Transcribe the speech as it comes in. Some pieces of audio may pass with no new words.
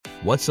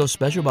What's so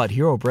special about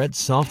Hero Bread's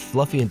soft,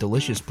 fluffy, and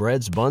delicious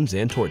breads, buns,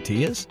 and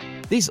tortillas?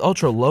 These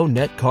ultra-low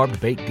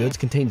net-carb baked goods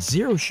contain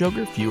zero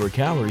sugar, fewer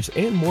calories,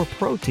 and more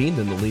protein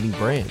than the leading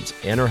brands,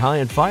 and are high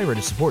in fiber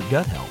to support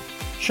gut health.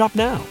 Shop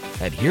now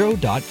at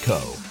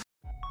Hero.co.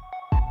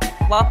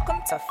 Welcome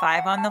to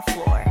Five on the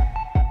Floor,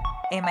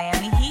 a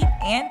Miami Heat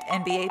and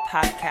NBA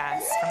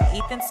podcast from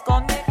Ethan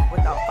Skolnick with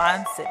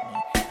Alphonse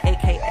Sidney,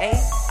 a.k.a.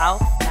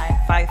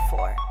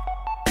 Alf954.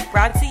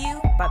 Brought to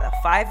you by the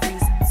 5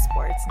 Reasons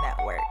Sports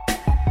Network.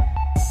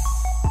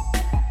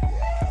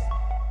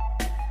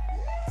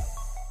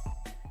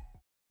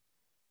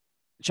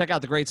 Check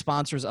out the great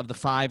sponsors of the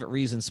 5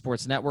 Reasons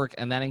Sports Network,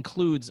 and that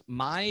includes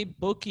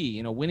MyBookie.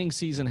 You know, winning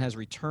season has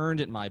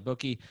returned at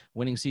MyBookie.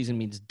 Winning season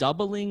means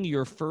doubling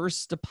your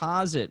first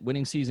deposit.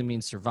 Winning season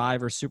means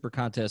Survivor, Super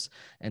Contests,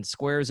 and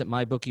Squares at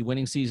MyBookie.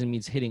 Winning season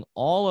means hitting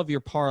all of your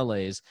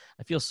parlays.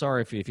 I feel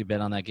sorry for you if you bet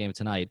on that game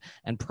tonight.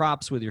 And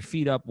props with your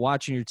feet up,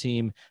 watching your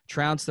team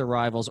trounce their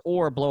rivals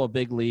or blow a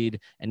big lead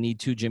and need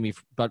 2 Jimmy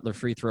Butler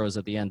free throws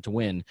at the end to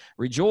win.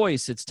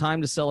 Rejoice. It's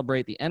time to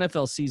celebrate the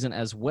NFL season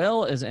as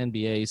well as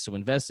NBA, so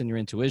invest in your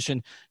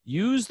intuition.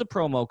 Use the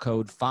promo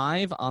code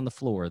 5 on the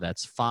floor.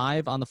 That's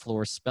 5 on the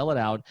floor. Spell it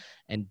out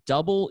and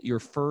double your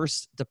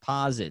first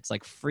deposit. It's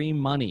like free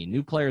money.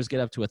 New players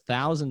get up to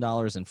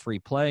 $1,000 in free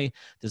play,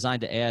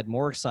 designed to add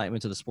more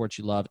excitement to the sports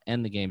you love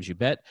and the games you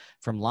bet.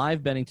 From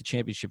live betting to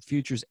championship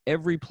futures,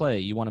 every play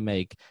you want to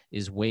make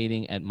is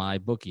waiting at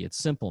MyBookie. It's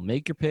simple.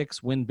 Make your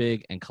picks, win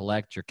big, and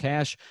collect your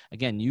cash.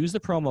 Again, use the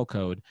promo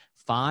code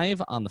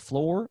 5 on the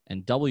floor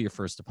and double your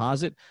first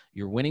deposit.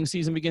 Your winning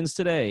season begins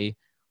today,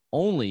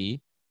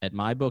 only at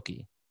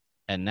MyBookie.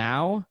 And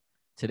now,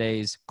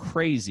 today's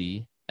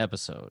crazy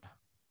episode.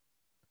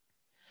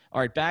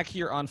 All right, back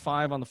here on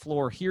 5 on the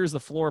floor. Here's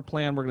the floor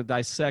plan. We're going to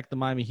dissect the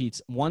Miami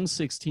Heat's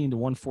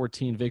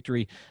 116-114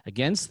 victory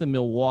against the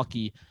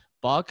Milwaukee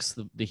Bucks.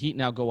 The Heat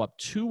now go up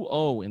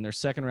 2-0 in their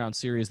second-round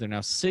series. They're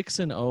now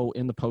 6-0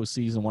 in the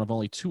postseason, one of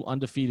only 2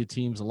 undefeated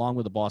teams, along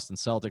with the Boston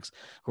Celtics,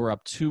 who are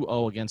up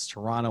 2-0 against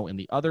Toronto in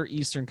the other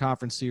Eastern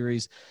Conference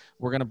series.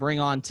 We're going to bring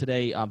on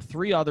today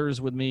 3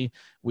 others with me.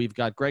 We've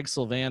got Greg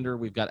Sylvander.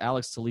 We've got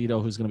Alex Toledo,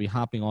 who's going to be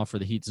hopping off for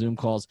the Heat Zoom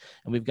calls.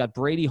 And we've got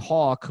Brady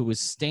Hawk, who is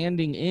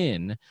standing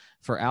in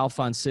for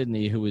Alphonse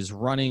Sidney, who is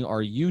running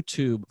our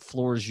YouTube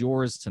Floor's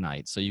Yours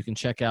tonight. So you can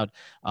check out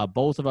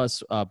both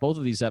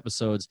of these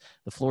episodes.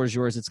 The Floor is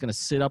Yours. It's going to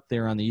sit up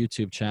there on the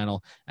YouTube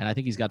channel, and I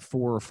think he's got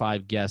 4 or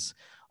 5 guests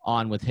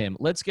on with him.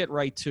 Let's get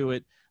right to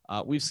it.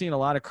 We've seen a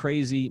lot of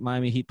crazy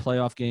Miami Heat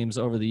playoff games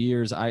over the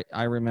years. I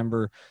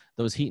remember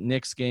those Heat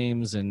Knicks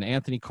games and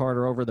Anthony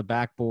Carter over the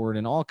backboard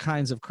and all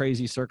kinds of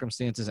crazy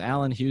circumstances.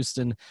 Allen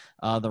Houston,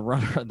 the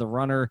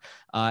runner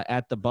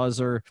at the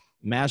buzzer.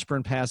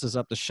 Mashburn passes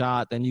up the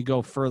shot. Then you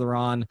go further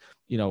on,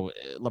 you know,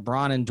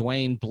 LeBron and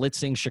Dwayne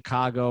blitzing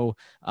Chicago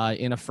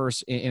in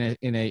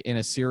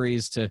a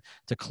series to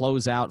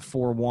close out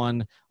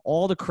 4-1.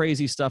 All the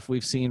crazy stuff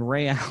we've seen.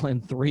 Ray Allen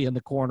 3 in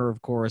the corner,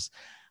 of course.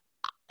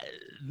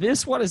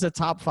 This one is a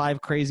top 5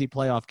 crazy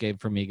playoff game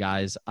for me,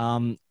 guys.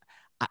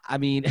 I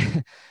mean,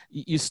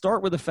 you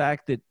start with the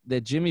fact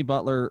that Jimmy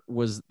Butler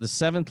was the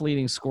 7th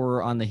leading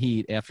scorer on the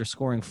Heat after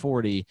scoring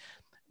 40,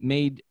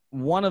 made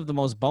one of the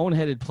most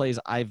boneheaded plays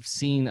I've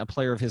seen a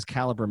player of his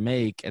caliber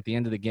make at the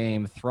end of the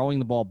game, throwing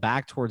the ball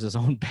back towards his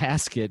own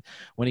basket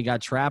when he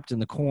got trapped in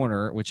the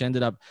corner, which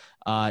ended up,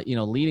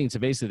 leading to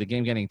basically the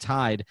game getting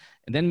tied,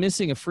 and then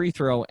missing a free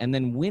throw, and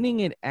then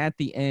winning it at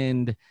the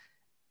end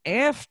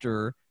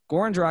after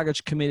Goran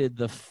Dragic committed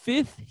the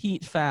 5th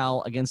Heat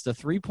foul against a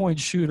 3-point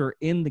shooter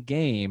in the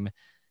game.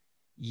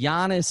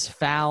 Giannis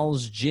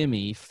fouls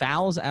Jimmy,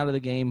 fouls out of the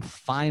game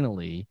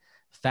finally,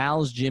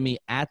 fouls Jimmy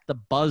at the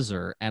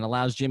buzzer, and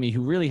allows Jimmy,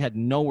 who really had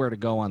nowhere to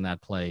go on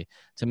that play,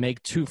 to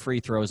make 2 free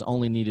throws,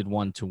 only needed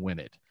 1 to win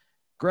it.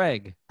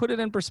 Greg, put it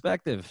in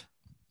perspective.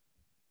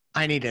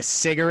 I need a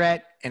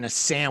cigarette and a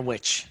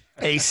sandwich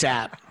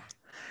ASAP.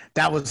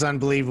 That was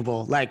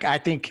unbelievable. Like, I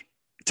think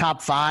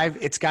top 5,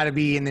 it's got to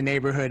be in the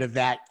neighborhood of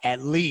that,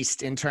 at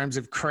least in terms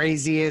of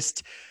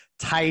craziest,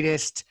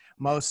 tightest,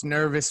 most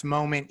nervous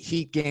moment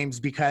Heat games,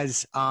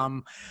 because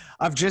of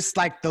just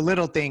like the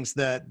little things,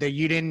 the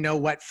you didn't know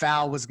what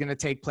foul was going to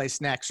take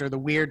place next, or the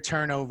weird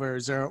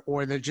turnovers,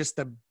 or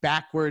the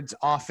backwards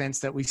offense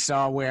that we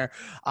saw where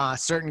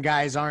certain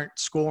guys aren't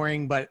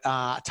scoring, but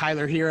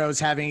Tyler Hero's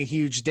having a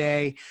huge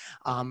day.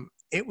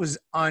 It was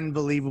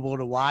unbelievable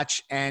to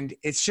watch, and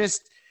it's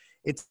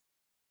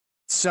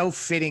so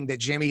fitting that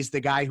Jimmy's the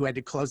guy who had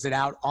to close it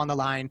out on the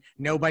line.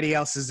 Nobody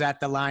else is at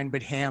the line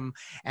but him.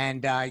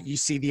 And you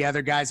see the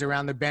other guys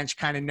around the bench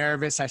kind of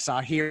nervous. I saw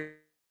Hero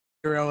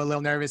a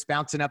little nervous,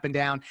 bouncing up and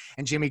down,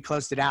 and Jimmy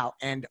closed it out.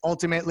 And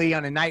ultimately,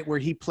 on a night where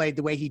he played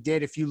the way he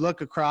did, if you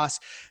look across,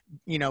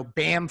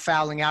 Bam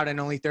fouling out in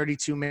only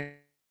 32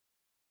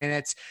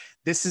 minutes,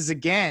 this is,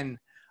 again,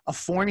 a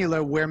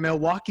formula where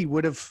Milwaukee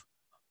would have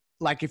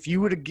like if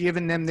you would have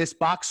given them this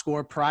box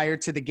score prior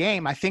to the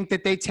game, I think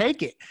that they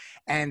take it.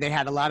 And they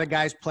had a lot of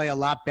guys play a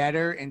lot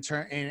better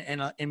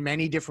in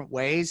many different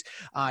ways.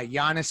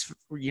 Giannis,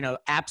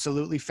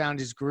 absolutely found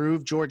his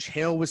groove. George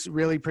Hill was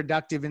really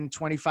productive in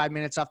 25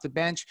 minutes off the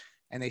bench,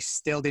 and they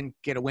still didn't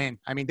get a win.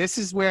 I mean, this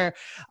is where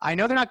I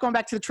know they're not going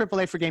back to the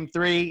AAA for game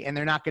 3, and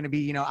they're not going to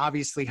be,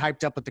 obviously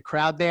hyped up with the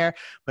crowd there,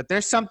 but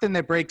there's something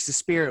that breaks the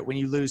spirit when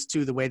you lose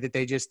 2 the way that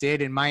they just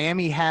did. And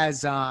Miami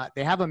has,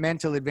 they have a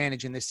mental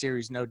advantage in this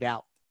series, no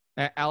doubt.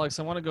 Alex,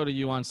 I want to go to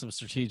you on some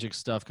strategic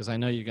stuff because I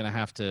know you're going to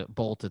have to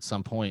bolt at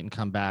some point and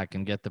come back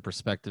and get the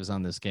perspectives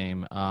on this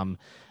game.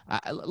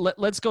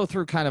 Let's go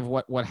through kind of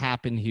what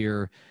happened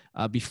here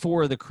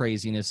before the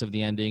craziness of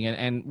the ending.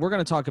 And we're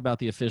going to talk about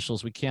the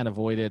officials. We can't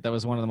avoid it. That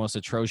was one of the most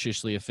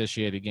atrociously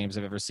officiated games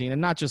I've ever seen,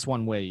 and not just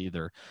one way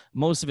either.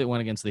 Most of it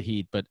went against the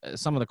Heat, but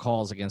some of the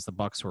calls against the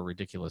Bucks were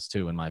ridiculous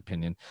too, in my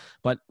opinion.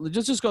 But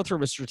just go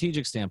through a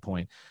strategic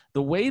standpoint.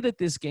 The way that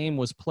this game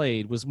was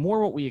played was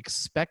more what we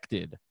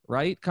expected,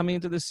 right? Coming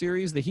into this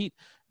series, the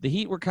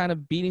Heat were kind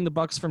of beating the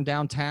Bucks from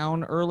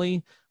downtown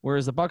early,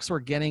 whereas the Bucks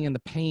were getting in the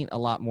paint a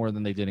lot more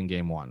than they did in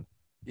game 1.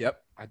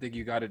 Yep, I think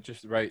you got it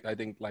just right. I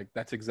think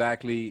that's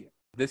exactly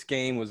 – this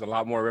game was a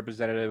lot more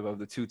representative of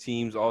the two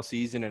teams all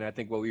season, and I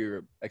think what we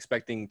were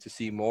expecting to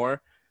see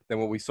more than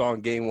what we saw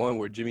in game 1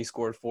 where Jimmy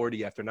scored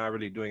 40 after not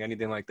really doing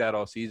anything like that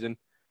all season.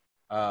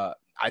 I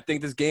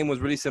think this game was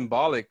really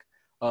symbolic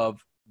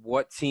of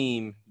what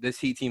team this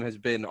Heat team has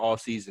been all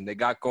season. They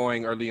got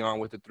going early on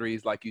with the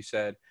threes, like you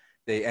said.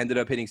 They ended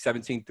up hitting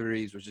 17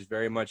 threes, which is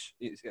very much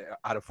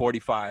out of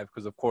 45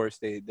 because, of course,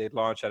 they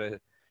launched at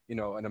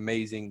an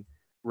amazing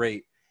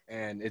rate.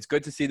 And it's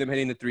good to see them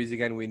hitting the threes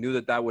again. We knew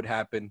that would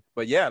happen.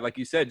 But, yeah, like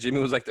you said, Jimmy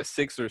was like the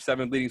 6th or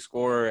 7th leading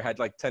scorer, had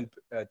like 10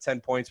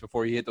 points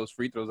before he hit those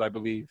free throws, I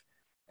believe.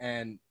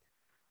 And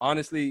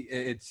honestly,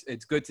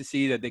 it's good to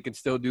see that they can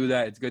still do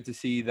that. It's good to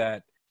see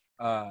that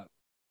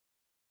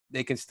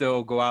they can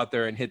still go out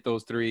there and hit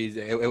those threes.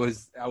 I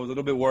was a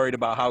little bit worried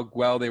about how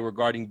well they were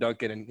guarding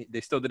Duncan, and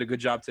they still did a good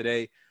job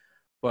today.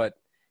 But,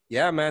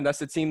 yeah, man, that's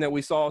the team that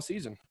we saw all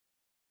season.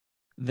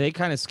 They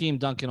kind of schemed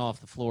Duncan off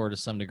the floor to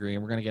some degree,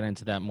 and we're going to get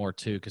into that more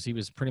too because he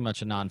was pretty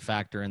much a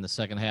non-factor in the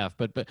second half.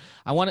 But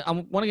I want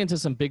to get into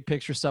some big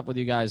picture stuff with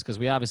you guys because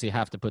we obviously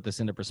have to put this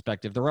into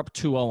perspective. They're up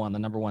 2-0 on the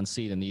number 1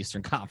 seed in the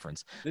Eastern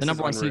Conference, the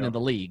number 1 seed in the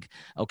league.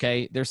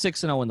 Okay, they're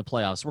 6-0 in the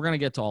playoffs. We're going to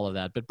get to all of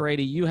that. But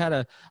Brady, you had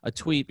a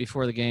tweet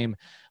before the game,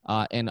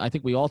 and I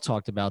think we all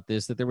talked about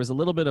this, that there was a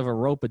little bit of a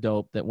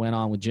rope-a-dope that went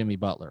on with Jimmy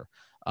Butler.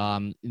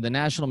 The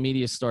national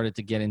media started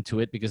to get into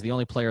it because the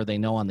only player they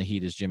know on the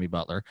Heat is Jimmy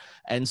Butler.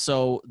 And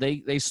so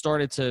they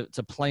started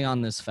to play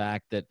on this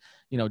fact that,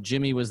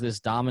 Jimmy was this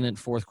dominant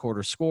fourth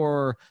quarter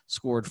scorer,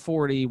 scored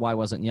 40. Why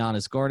wasn't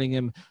Giannis guarding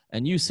him?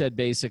 And you said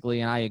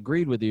basically, and I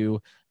agreed with you,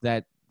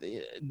 that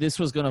this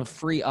was going to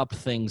free up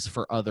things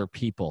for other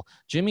people.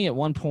 Jimmy at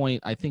one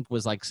point, I think,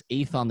 was like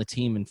 8th on the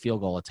team in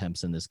field goal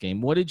attempts in this game.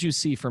 What did you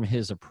see from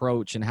his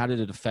approach and how did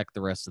it affect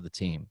the rest of the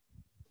team?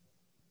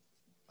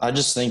 I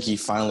just think he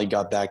finally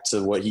got back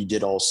to what he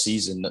did all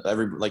season.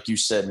 Like you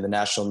said, in the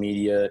national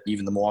media,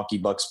 even the Milwaukee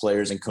Bucks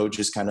players and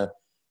coaches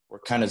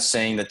were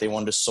saying that they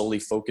wanted to solely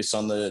focus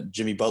on the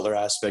Jimmy Butler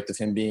aspect of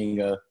him being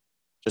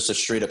just a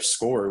straight-up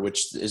scorer,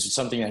 which is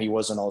something that he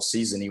wasn't all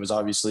season. He was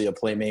obviously a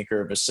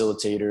playmaker, a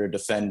facilitator, a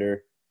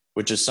defender,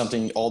 which is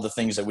all the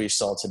things that we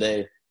saw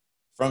today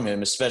from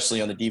him,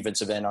 especially on the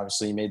defensive end.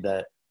 Obviously, he made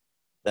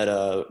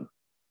that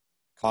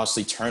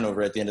costly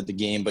turnover at the end of the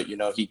game, but,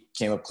 he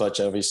came up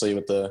clutch, obviously,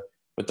 with the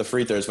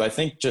free throws. But I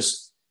think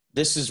just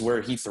this is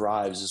where he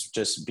thrives, is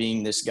just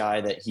being this guy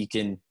that he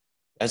can,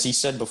 as he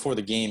said before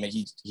the game,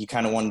 he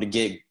kind of wanted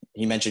to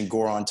he mentioned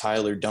Goran,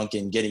 Tyler,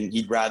 Duncan,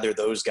 he'd rather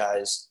those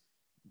guys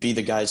be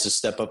the guys to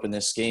step up in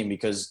this game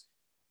because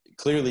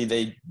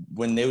clearly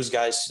when those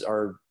guys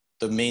are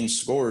the main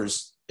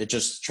scorers, it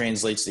just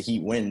translates to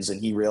Heat wins,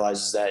 and he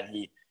realizes that,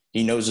 and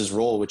he knows his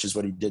role, which is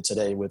what he did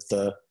today with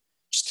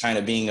just kind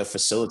of being a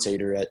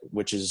facilitator,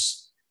 which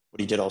is what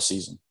he did all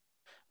season.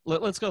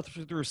 Let's go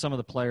through some of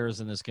the players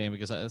in this game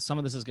because some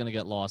of this is going to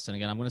get lost. And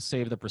again, I'm going to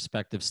save the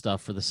perspective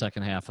stuff for the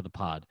second half of the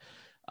pod.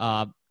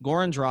 Goran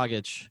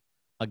Dragic,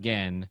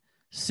 again,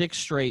 6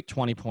 straight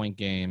 20-point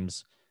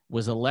games,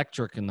 was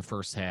electric in the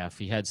first half.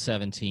 He had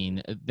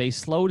 17. They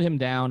slowed him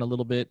down a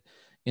little bit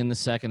in the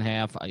second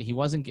half. He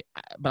wasn't,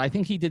 but I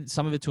think he did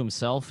some of it to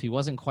himself. He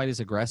wasn't quite as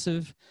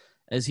aggressive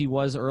as he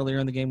was earlier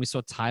in the game. We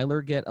saw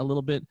Tyler get a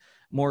little bit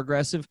more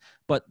aggressive,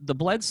 but the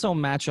Bledsoe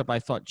matchup, I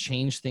thought,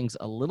 changed things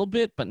a little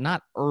bit, but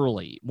not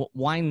early.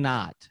 Why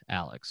not,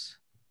 Alex?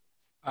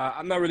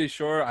 I'm not really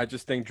sure. I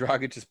just think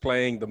Dragic is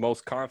playing the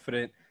most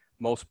confident,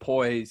 most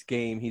poised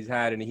game he's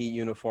had in a Heat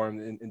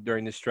uniform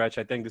during this stretch.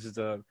 I think this is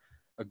a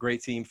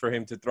great team for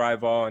him to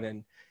thrive on,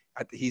 and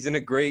I think he's in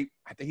a great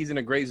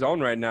zone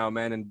right now,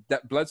 man. And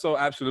that Bledsoe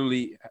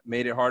absolutely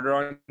made it harder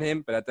on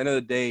him, but at the end of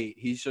the day,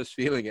 he's just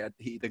feeling it.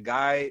 The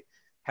guy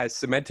has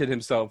cemented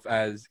himself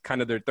as kind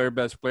of their third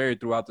best player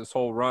throughout this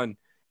whole run.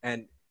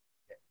 And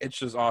it's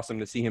just awesome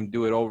to see him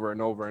do it over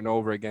and over and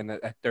over again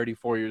at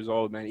 34 years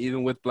old, man.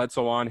 Even with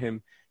Bledsoe on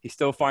him, he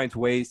still finds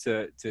ways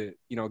to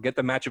get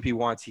the matchup he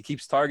wants. He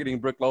keeps targeting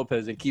Brook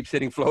Lopez and keeps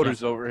hitting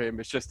floaters over him.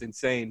 It's just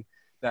insane.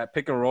 That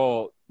pick and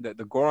roll, the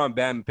Goran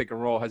Bam pick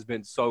and roll has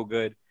been so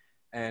good.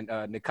 And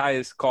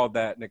Nekias called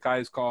that.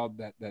 Nekias called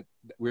that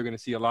we're going to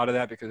see a lot of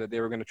that because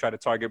they were going to try to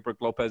target Brook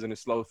Lopez in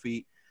his slow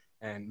feet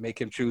and make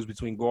him choose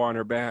between Goran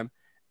or Bam.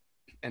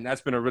 And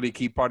that's been a really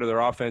key part of their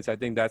offense. I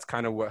think that's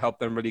kind of what helped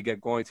them really get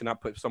going, to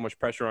not put so much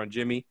pressure on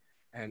Jimmy,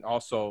 and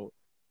also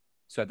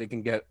so that they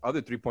can get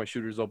other three-point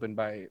shooters open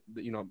by,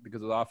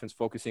 because of the offense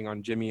focusing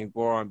on Jimmy and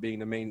Goran being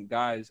the main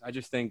guys. I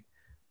just think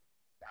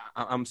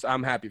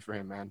I'm happy for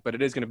him, man. But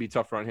it is going to be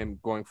tougher on him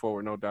going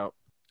forward, no doubt.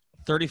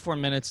 34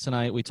 minutes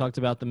tonight. We talked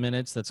about the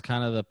minutes. That's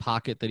kind of the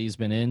pocket that he's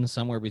been in,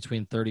 somewhere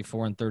between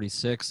 34 and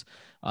 36.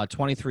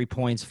 23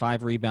 points,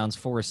 5 rebounds,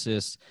 4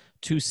 assists,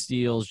 2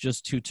 steals,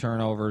 just 2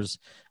 turnovers.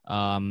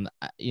 I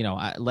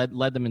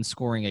led them in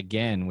scoring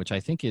again, which I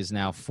think is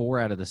now 4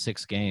 out of the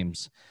 6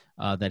 games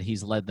that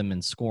he's led them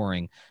in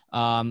scoring.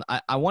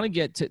 I want to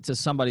get to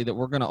somebody that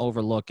we're going to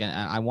overlook, and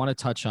I want to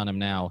touch on him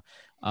now.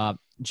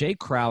 Jay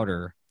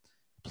Crowder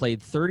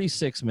played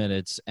 36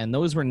 minutes, and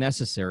those were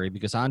necessary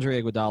because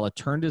Andre Iguodala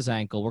turned his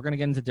ankle. We're going to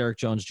get into Derrick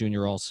Jones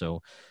Jr.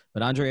 also,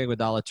 but Andre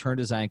Iguodala turned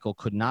his ankle,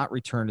 could not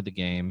return to the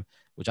game,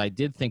 which I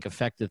did think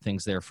affected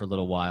things there for a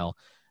little while.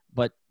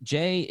 But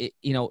Jay,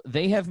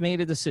 they have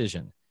made a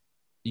decision.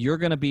 You're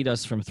going to beat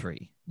us from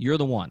 3. You're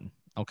the one,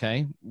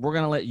 okay? We're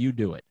going to let you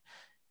do it.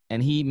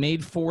 And he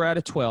made 4 out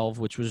of 12,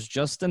 which was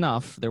just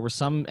enough. There were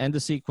some end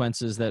of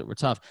sequences that were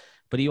tough.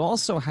 But he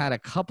also had a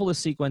couple of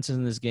sequences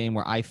in this game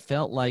where I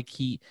felt like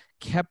he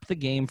kept the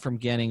game from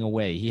getting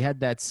away. He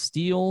had that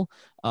steal,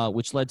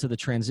 which led to the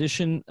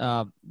transition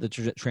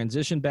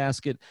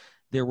basket.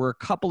 There were a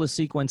couple of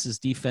sequences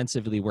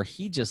defensively where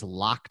he just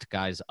locked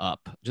guys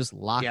up,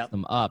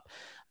 them up.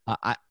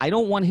 I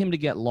don't want him to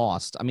get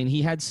lost. I mean,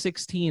 he had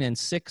 16 and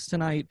 6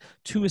 tonight,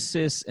 2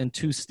 assists and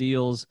 2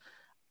 steals.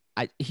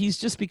 He's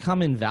just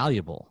become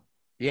invaluable.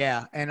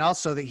 Yeah, and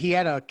also that he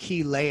had a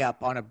key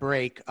layup on a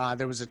break.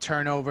 There was a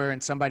turnover,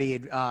 and somebody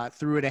had,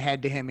 threw it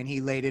ahead to him, and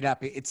he laid it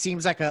up. It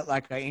seems like an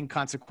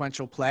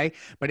inconsequential play,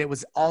 but it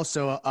was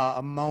also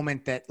a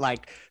moment that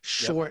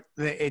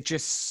it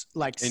just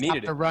stopped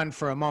the run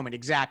for a moment.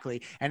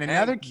 Exactly. And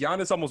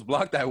Giannis almost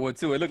blocked that one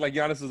too. It looked like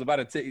Giannis was about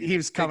to take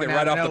it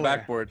right off the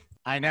backboard.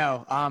 I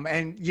know.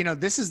 And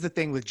this is the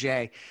thing with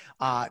Jay.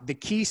 The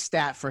key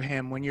stat for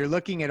him, when you're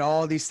looking at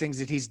all these things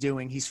that he's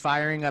doing, he's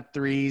firing up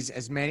threes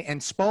as many, and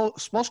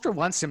Spoelstra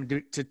wants him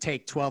to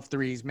take 12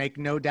 threes, make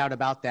no doubt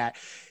about that.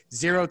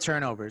 0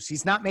 turnovers.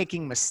 He's not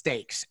making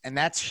mistakes, and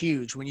that's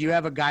huge. When you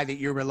have a guy that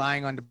you're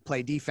relying on to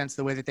play defense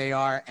the way that they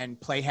are and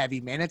play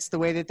heavy minutes the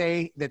way that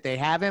they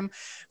have him,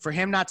 for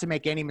him not to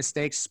make any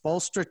mistakes,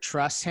 Spoelstra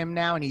trusts him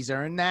now, and he's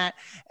earned that.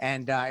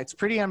 And it's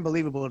pretty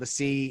unbelievable to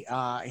see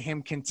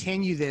him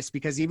continue this,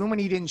 because even when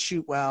he didn't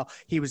shoot well,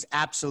 he was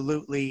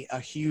absolutely a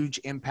huge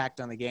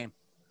impact on the game.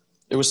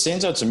 What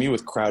stands out to me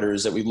with Crowder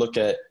is that we look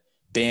at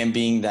Bam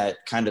being that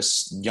kind of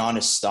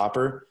Giannis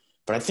stopper,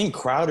 but I think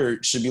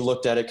Crowder should be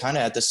looked at kind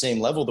of at the same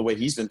level the way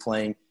he's been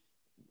playing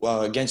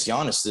against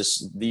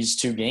Giannis these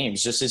 2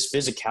 games. Just his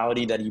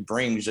physicality that he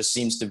brings just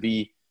seems to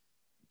be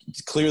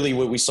clearly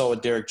what we saw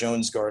with Derrick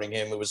Jones guarding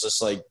him. It was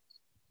just like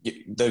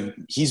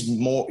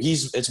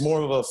it's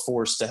more of a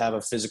force to have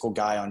a physical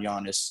guy on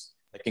Giannis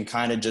that can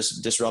kind of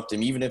just disrupt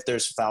him, even if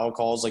there's foul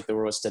calls like there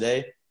was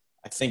today.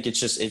 I think it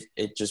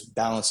just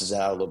balances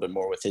out a little bit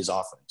more with his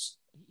offense.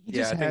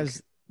 Go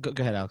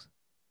ahead, Alex.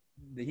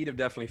 The Heat have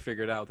definitely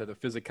figured out that the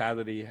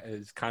physicality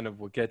is kind of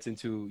what gets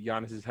into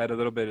Giannis's head a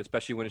little bit,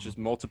 especially when it's just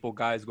multiple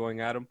guys going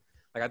at him.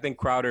 Like, I think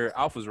Crowder,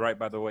 Alf was right,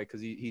 by the way, because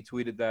he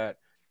tweeted that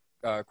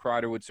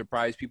Crowder would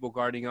surprise people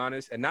guarding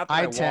Giannis. And not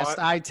that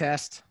I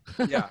test.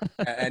 Yeah,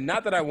 and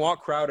not that I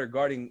want Crowder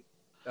guarding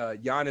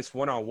Giannis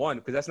one-on-one,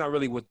 because that's not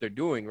really what they're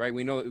doing, right?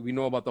 We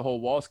know about the whole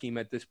wall scheme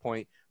at this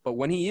point. But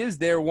when he is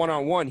there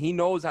one-on-one, he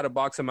knows how to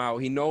box him out.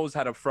 He knows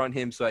how to front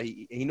him, so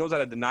he knows how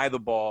to deny the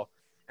ball.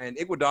 And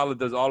Iguodala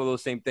does all of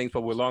those same things, but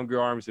with longer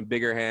arms and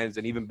bigger hands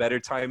and even better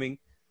timing.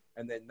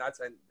 And then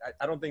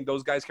I don't think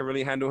those guys can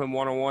really handle him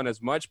one-on-one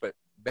as much. But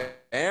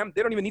Bam,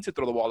 they don't even need to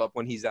throw the ball up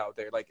when he's out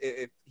there. Like,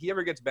 if he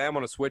ever gets Bam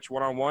on a switch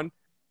one-on-one,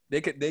 they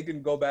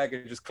can go back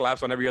and just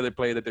collapse on every other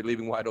play that they're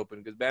leaving wide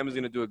open, because Bam is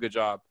going to do a good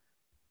job.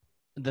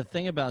 The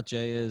thing about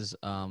Jay is,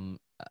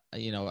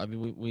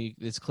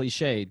 it's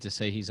cliche to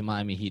say he's a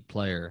Miami Heat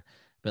player,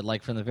 but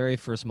like from the very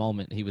first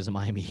moment, he was a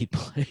Miami Heat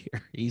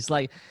player.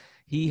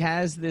 He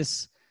has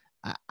this,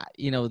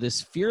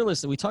 this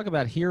fearless. We talk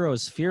about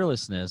heroes'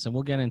 fearlessness, and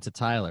we'll get into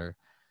Tyler,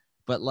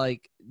 but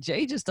like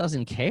Jay just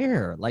doesn't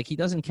care. Like, he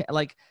doesn't care.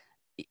 Like,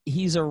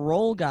 he's a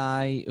role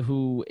guy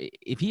who,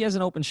 if he has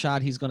an open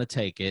shot, he's going to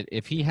take it.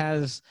 If he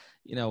has,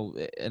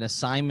 an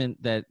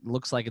assignment that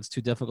looks like it's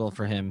too difficult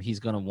for him, he's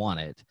going to want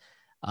it.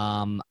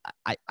 I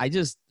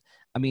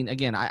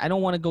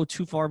don't want to go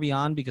too far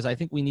beyond, because I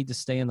think we need to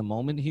stay in the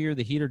moment here.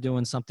 The Heat are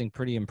doing something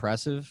pretty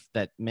impressive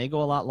that may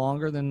go a lot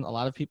longer than a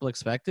lot of people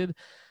expected.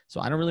 So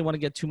I don't really want to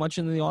get too much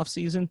into the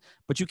offseason,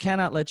 but you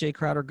cannot let Jay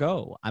Crowder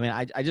go. I mean,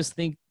 I just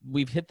think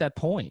we've hit that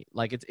point.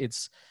 Like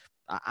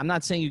I'm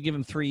not saying you give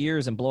him 3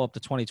 years and blow up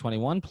the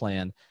 2021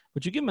 plan,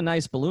 but you give him a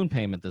nice balloon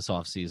payment this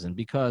offseason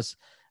because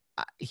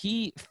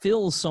he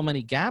fills so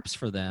many gaps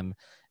for them.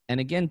 And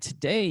again,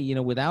 today,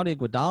 without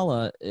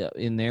Iguodala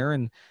in there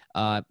and,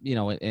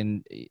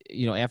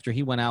 after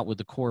he went out with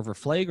the Korver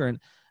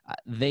flagrant,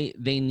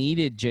 they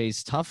needed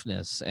Jay's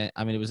toughness.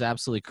 I mean, it was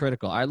absolutely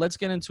critical. All right, let's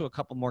get into a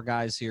couple more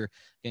guys here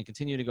and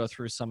continue to go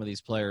through some of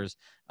these players.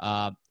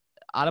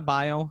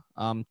 Adebayo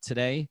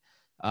today,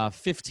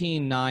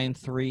 15, 9,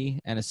 3,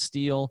 and a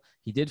steal.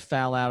 He did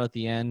foul out at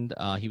the end.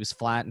 He was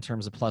flat in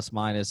terms of plus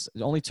minus.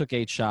 It only took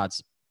 8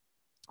 shots.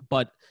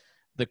 But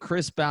the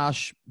Chris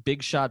Bosh,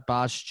 big shot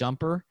Bosh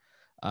jumper,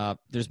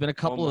 there's been a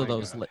couple of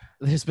those.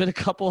 There's been a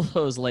couple of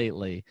those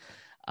lately.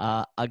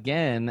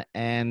 Again,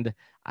 and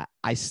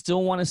I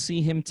still want to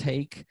see him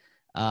take.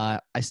 I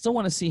still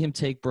want to see him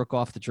take Brook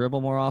off the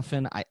dribble more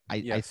often. I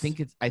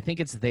think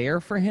it's there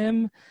for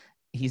him.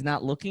 He's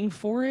not looking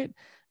for it,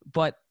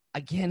 but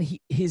again,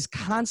 his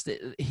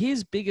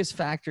biggest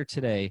factor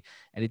today,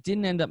 and it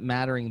didn't end up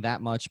mattering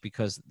that much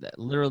because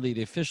literally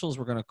the officials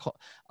were going to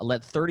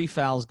let 30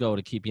 fouls go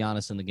to keep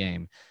Giannis in the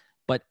game.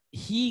 But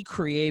he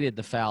created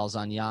the fouls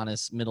on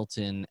Giannis,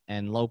 Middleton,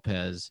 and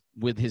Lopez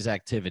with his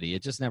activity.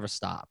 It just never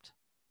stopped.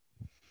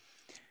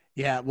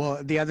 Yeah,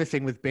 well, the other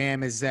thing with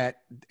Bam is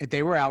that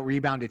they were out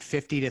rebounded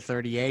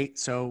 50-38.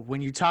 So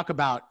when you talk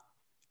about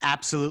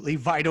absolutely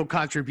vital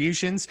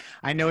contributions,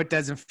 I know it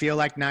doesn't feel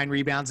like 9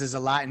 rebounds is a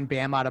lot in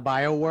Bam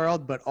Adebayo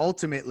world, but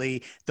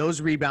ultimately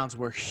those rebounds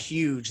were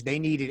huge. They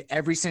needed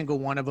every single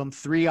one of them.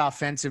 3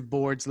 offensive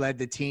boards led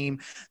the team.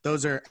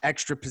 Those are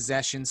extra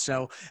possessions.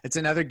 So it's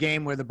another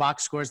game where the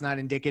box score is not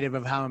indicative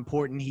of how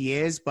important he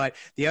is. But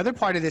the other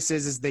part of this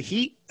is the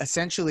Heat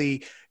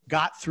essentially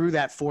got through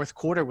that fourth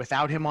quarter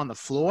without him on the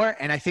floor.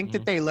 And I think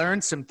that they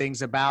learned some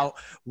things about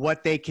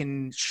what they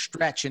can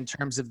stretch in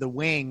terms of the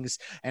wings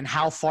and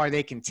how far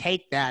they can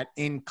take that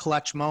in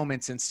clutch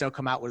moments and still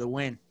come out with a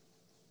win.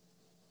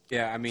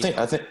 Yeah, I mean,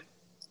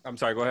 I'm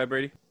sorry, go ahead,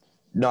 Brady.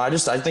 No, I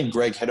think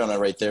Greg hit on it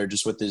right there,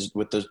 just with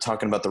the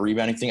talking about the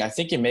rebounding thing. I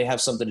think it may have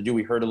something to do.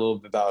 We heard a little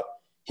bit about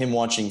him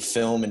watching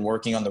film and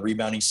working on the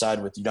rebounding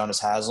side with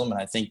Udonis Haslem.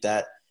 And I think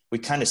that we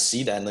kind of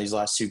see that in these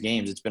last 2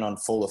 games. It's been on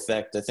full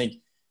effect. I think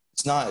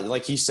it's not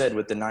like he said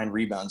with the 9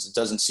 rebounds. It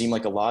doesn't seem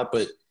like a lot,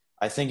 but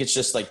I think it's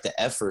just like the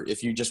effort.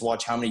 If you just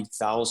watch how many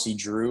fouls he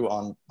drew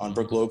on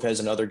Brook Lopez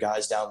and other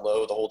guys down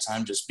low the whole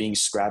time, just being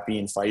scrappy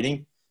and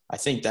fighting, I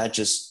think that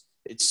it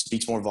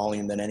speaks more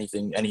volume than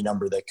any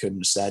number that could in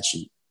the stat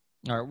sheet.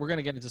 All right, we're going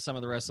to get into some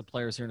of the rest of the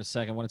players here in a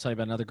second. I want to tell you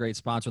about another great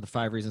sponsor, the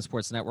 5 Reasons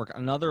Sports Network,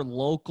 another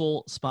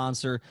local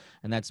sponsor,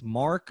 and that's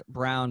Mark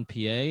Brown, PA.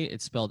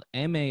 It's spelled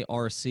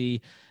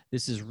M-A-R-C.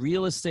 This is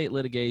real estate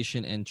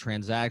litigation and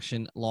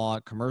transaction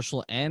law,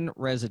 commercial and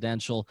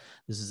residential.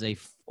 This is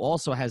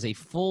also has a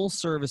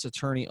full-service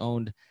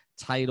attorney-owned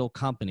title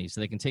company,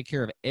 so they can take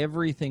care of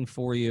everything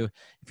for you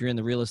if you're in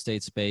the real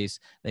estate space.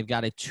 They've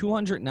got a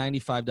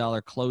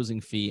 $295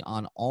 closing fee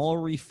on all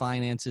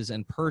refinances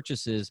and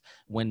purchases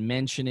when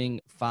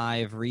mentioning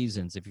 5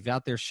 Reasons. If you've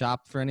out there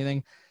shopped for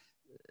anything,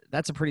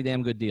 that's a pretty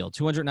damn good deal.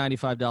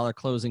 $295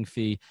 closing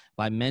fee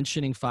by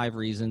mentioning 5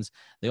 Reasons.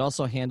 They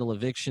also handle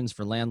evictions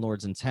for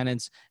landlords and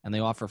tenants, and they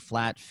offer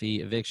flat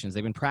fee evictions.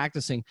 They've been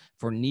practicing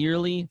for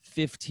nearly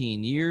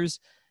 15 years.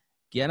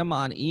 Get them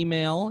on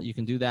email. You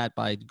can do that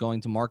by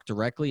going to Mark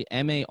directly,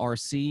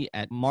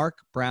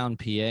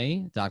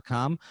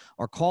 marc@markbrownpa.com,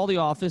 or call the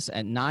office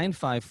at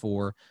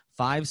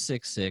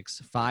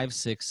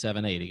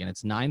 954-566-5678. Again,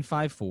 it's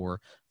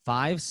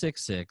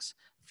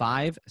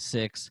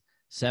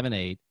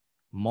 954-566-5678,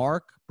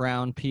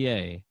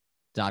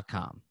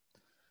 markbrownpa.com.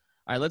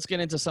 All right, let's get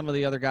into some of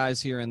the other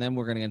guys here, and then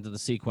we're going to get into the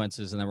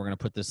sequences, and then we're going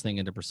to put this thing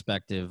into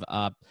perspective.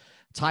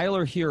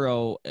 Tyler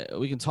Hero,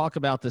 we can talk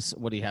about this.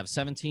 What do you have,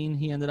 17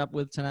 he ended up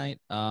with tonight?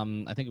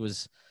 I think it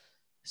was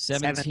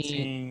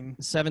 17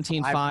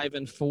 5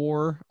 and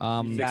 4.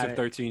 6 of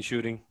 13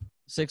 shooting.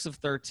 6 of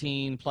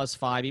 13 plus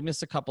 5. He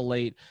missed a couple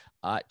late.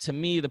 To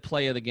me, the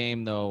play of the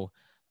game, though,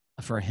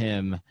 for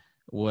him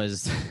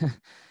was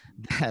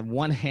that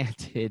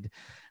one-handed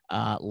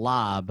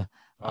lob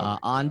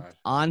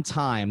on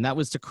time. That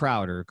was to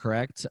Crowder,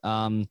 correct?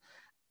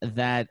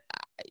 That,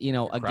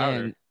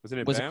 again, wasn't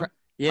it was Bam?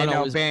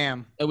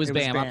 Bam. It was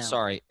Bam. I'm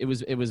sorry. It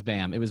was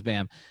Bam. It was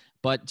Bam.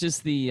 But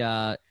just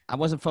I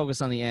wasn't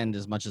focused on the end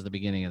as much as the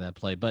beginning of that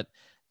play, but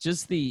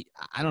just the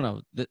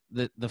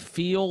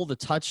feel, the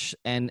touch,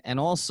 and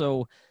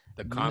also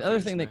the other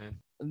thing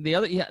the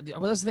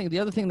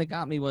other thing that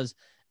got me was,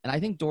 and I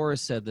think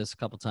Doris said this a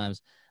couple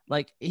times,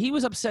 like, he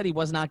was upset he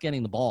was not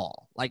getting the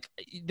ball. Like,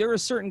 there are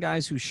certain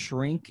guys who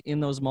shrink in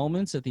those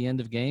moments at the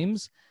end of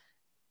games,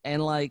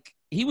 and like,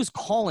 he was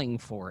calling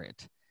for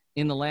it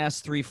in the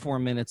last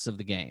 3-4 minutes of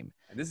the game.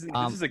 And this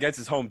is against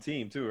his home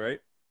team too, right?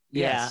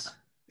 Yes.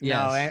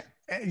 No,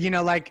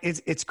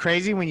 it's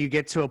crazy when you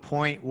get to a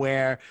point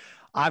where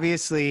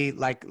obviously,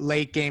 like,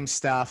 late game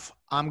stuff,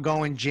 I'm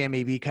going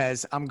Jimmy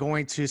because I'm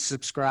going to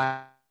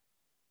subscribe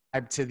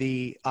to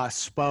the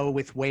Spo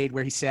with Wade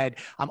where he said,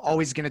 I'm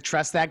always going to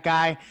trust that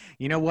guy.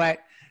 You know what?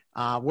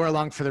 We're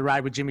along for the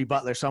ride with Jimmy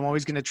Butler, so I'm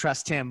always going to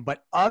trust him.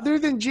 But other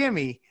than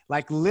Jimmy,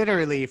 like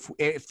literally,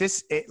 if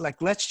this,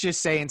 like let's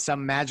just say in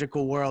some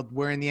magical world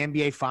we're in the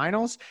NBA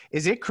Finals,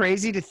 is it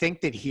crazy to think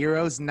that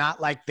Hero's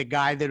not like the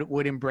guy that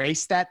would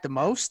embrace that the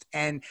most?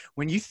 And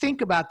when you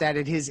think about that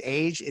at his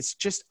age, it's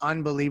just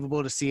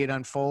unbelievable to see it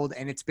unfold,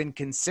 and it's been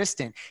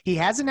consistent. He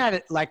hasn't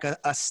had like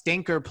a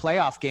stinker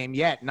playoff game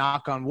yet,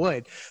 knock on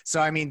wood. So,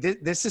 I mean,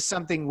 this is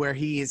something where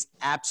he is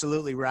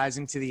absolutely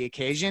rising to the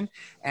occasion,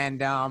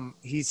 and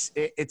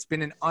it's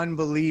been an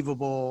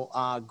unbelievable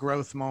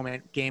growth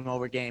moment, game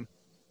over game.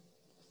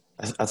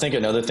 I think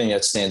another thing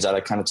that stands out,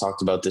 I kind of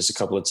talked about this a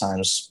couple of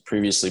times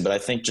previously, but I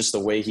think just the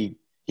way he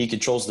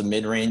controls the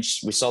mid-range,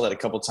 we saw that a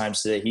couple of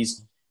times today.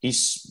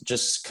 He's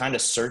just kind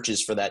of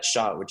searches for that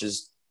shot, which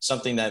is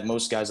something that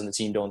most guys on the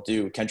team don't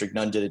do. Kendrick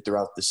Nunn did it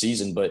throughout the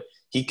season, but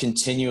he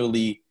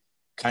continually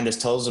kind of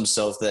tells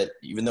himself that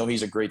even though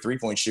he's a great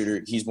three-point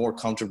shooter, he's more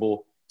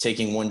comfortable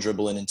taking one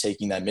dribble in and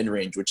taking that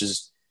mid-range, which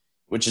is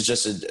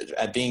just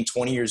at being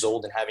 20 years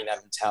old and having that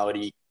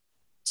mentality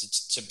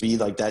to be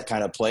like that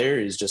kind of player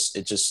is just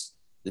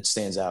it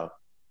stands out.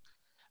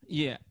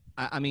 Yeah.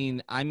 I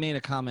mean, I made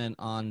a comment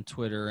on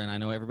Twitter, and I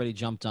know everybody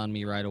jumped on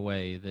me right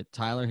away, that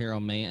Tyler Hero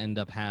may end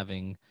up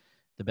having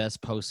the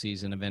best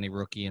postseason of any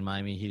rookie in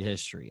Miami Heat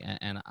history.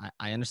 And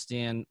I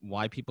understand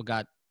why people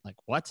got like,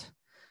 what?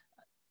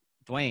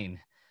 Dwayne.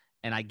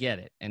 And I get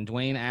it. And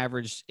Dwayne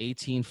averaged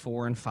 18,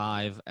 4, and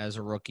 5 as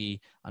a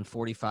rookie on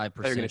 45%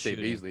 They're going to say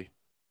shooting. Beasley.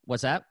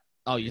 What's that?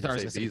 Oh, you thought I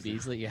was going to say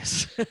Beasley?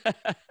 Yes.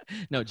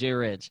 No, Jay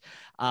Ridge.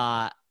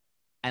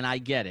 And I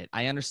get it.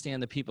 I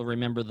understand that people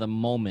remember the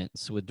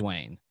moments with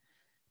Dwayne.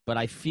 But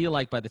I feel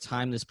like by the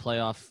time this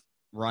playoff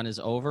run is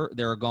over,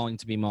 there are going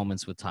to be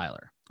moments with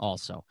Tyler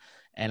also.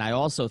 And I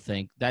also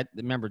think that,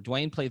 remember,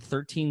 Dwayne played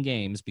 13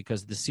 games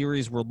because the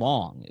series were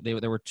long.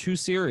 There were 2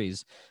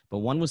 series, but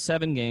one was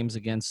 7 games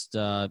against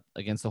the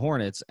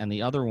Hornets, and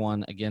the other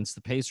one against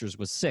the Pacers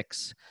was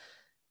 6.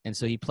 And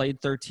so he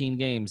played 13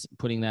 games,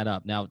 putting that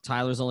up. Now,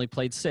 Tyler's only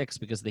played 6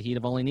 because the Heat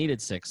have only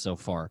needed 6 so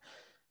far.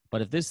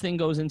 But if this thing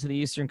goes into the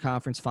Eastern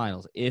Conference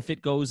Finals, if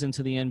it goes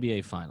into the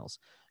NBA Finals,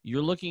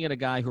 you're looking at a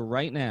guy who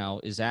right now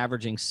is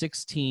averaging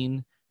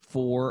 16,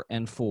 4,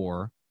 and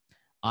 4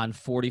 on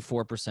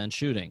 44%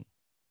 shooting.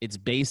 It's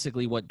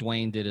basically what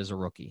Dwayne did as a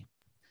rookie.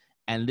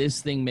 And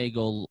this thing may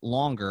go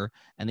longer.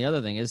 And the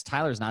other thing is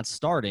Tyler's not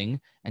starting,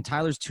 and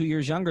Tyler's 2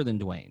 years younger than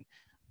Dwayne.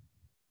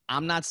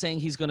 I'm not saying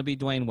he's going to be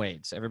Dwayne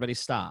Wade. So everybody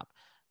stop.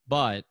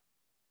 But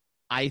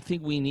I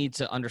think we need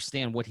to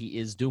understand what he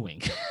is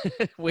doing,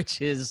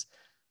 which is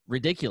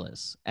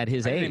ridiculous at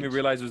his age. I didn't even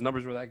realize his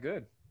numbers were that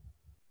good.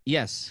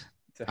 Yes.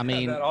 I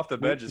mean, that off the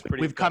bench is pretty.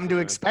 We've come to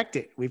expect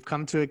it. We've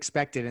come to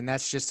expect it, and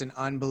that's just an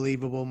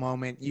unbelievable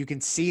moment. You can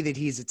see that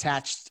he's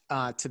attached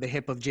to the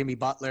hip of Jimmy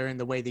Butler in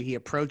the way that he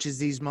approaches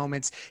these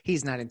moments.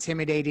 He's not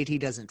intimidated. He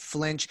doesn't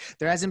flinch.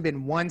 There hasn't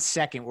been 1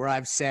 second where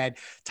I've said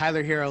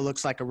Tyler Hero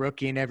looks like a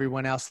rookie and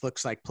everyone else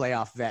looks like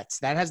playoff vets.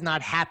 That has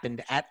not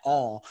happened at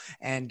all.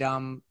 And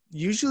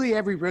usually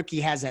every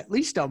rookie has at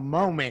least a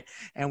moment,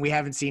 and we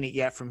haven't seen it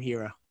yet from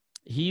Hero.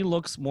 He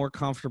looks more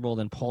comfortable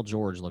than Paul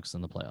George looks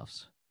in the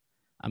playoffs.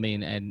 I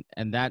mean,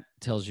 and that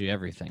tells you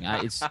everything.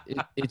 It's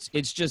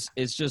just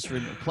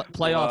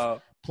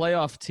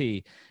playoff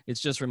T. It's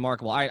just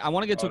remarkable. I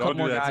want to get to a couple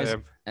more guys,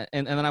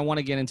 and then I want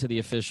to get into the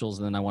officials,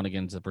 and then I want to get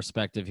into the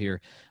perspective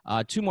here.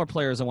 2 more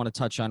players I want to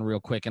touch on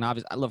real quick. And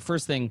obviously, look,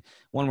 first thing,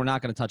 one we're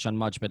not going to touch on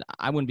much, but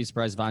I wouldn't be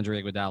surprised if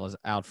Andre Iguodala is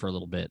out for a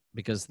little bit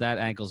because that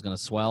ankle is going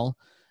to swell,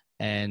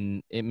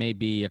 and it may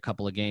be a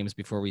couple of games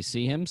before we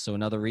see him. So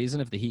another reason,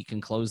 if the Heat can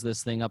close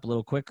this thing up a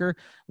little quicker,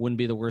 wouldn't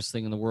be the worst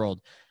thing in the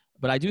world.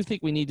 But I do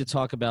think we need to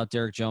talk about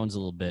Derrick Jones a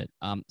little bit.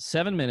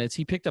 7 minutes,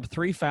 he picked up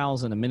 3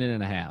 fouls in a minute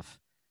and a half.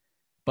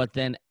 But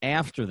then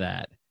after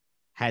that,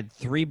 had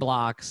 3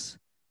 blocks,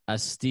 a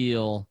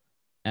steal,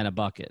 and a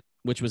bucket,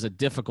 which was a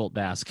difficult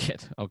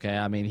basket. Okay,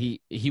 I mean,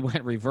 he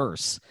went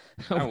reverse.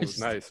 That was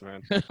nice,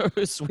 man. It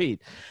was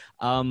sweet.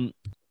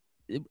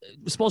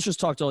 Spoelstra's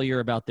talked all year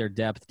about their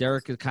depth.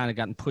 Derrick has kind of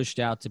gotten pushed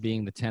out to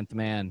being the 10th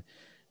man.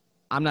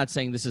 I'm not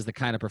saying this is the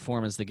kind of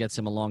performance that gets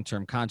him a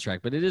long-term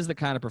contract, but it is the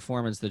kind of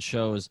performance that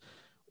shows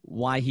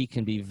why he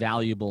can be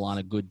valuable on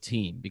a good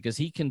team because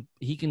he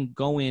can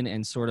go in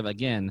and sort of,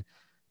 again,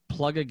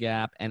 plug a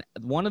gap. And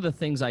one of the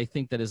things I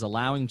think that is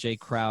allowing Jay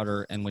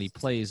Crowder and when he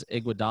plays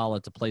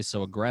Iguodala to play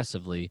so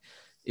aggressively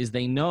is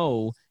they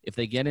know if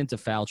they get into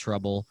foul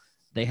trouble,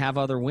 they have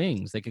other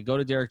wings. They could go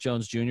to Derrick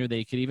Jones Jr.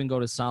 They could even go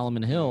to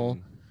Solomon Hill.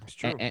 That's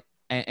true.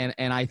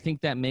 And I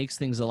think that makes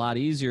things a lot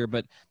easier.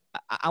 But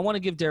I want to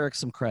give Derrick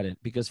some credit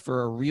because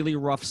for a really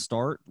rough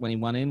start when he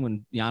went in,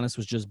 when Giannis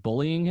was just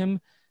bullying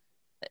him,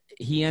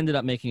 he ended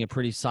up making a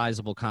pretty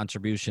sizable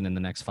contribution in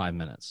the next 5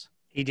 minutes.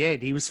 He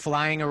did. He was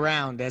flying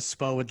around, as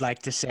Spo would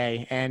like to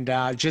say, and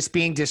just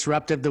being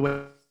disruptive the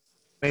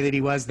way way that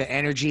he was, the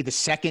energy, the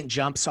second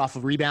jumps off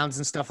of rebounds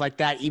and stuff like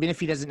that, even if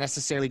he doesn't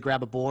necessarily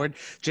grab a board,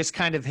 just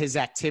kind of his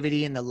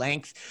activity and the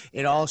length,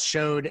 it all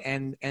showed.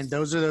 And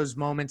those are those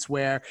moments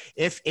where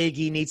if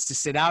Iggy needs to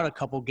sit out a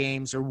couple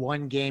games or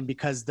one game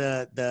because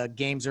the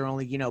games are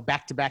only,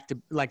 back to back to,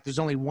 like, there's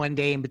only one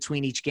day in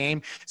between each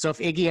game. So if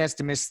Iggy has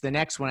to miss the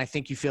next one, I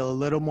think you feel a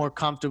little more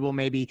comfortable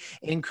maybe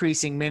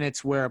increasing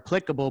minutes where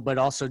applicable, but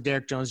also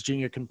Derrick Jones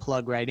Jr. can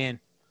plug right in.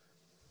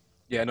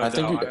 Yeah, no,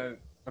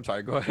 I'm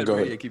sorry. Go ahead.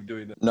 You keep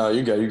doing that. No,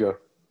 you go.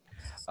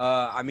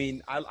 I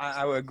mean,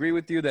 I would agree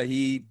with you that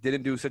he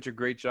didn't do such a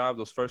great job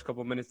those first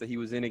couple minutes that he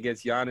was in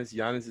against Giannis.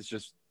 Giannis is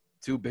just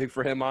too big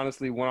for him,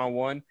 honestly,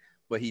 one-on-one.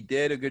 But he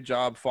did a good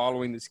job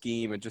following the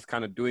scheme and just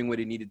kind of doing what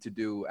he needed to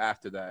do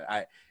after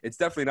that. It's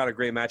definitely not a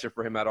great matchup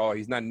for him at all.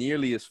 He's not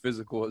nearly as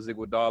physical as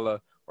Iguodala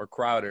or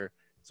Crowder,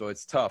 so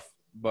it's tough.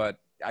 But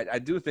I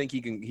do think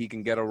he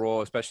can get a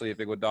role, especially if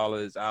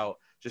Iguodala is out,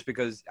 just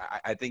because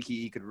I think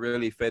he could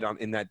really fit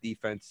in that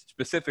defense,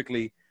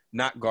 specifically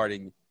not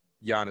guarding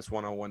Giannis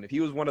one-on-one. If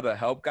he was one of the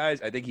help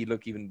guys, I think he'd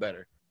look even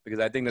better because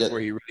I think that's where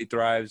he really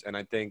thrives, and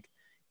I think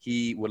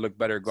he would look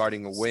better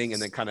guarding a wing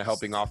and then kind of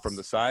helping off from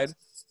the side.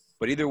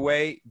 But either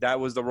way, that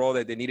was the role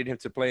that they needed him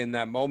to play in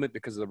that moment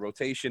because of the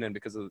rotation and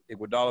because of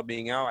Iguodala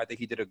being out. I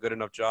think he did a good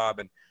enough job,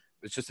 and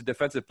it's just a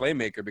defensive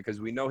playmaker because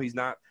we know he's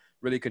not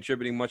really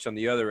contributing much on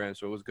the other end.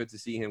 So it was good to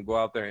see him go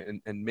out there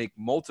and make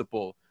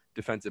multiple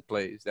defensive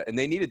plays. And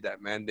they needed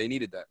that, man. They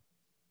needed that.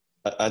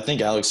 I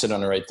think Alex hit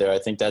on it right there. I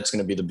think that's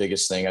going to be the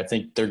biggest thing. I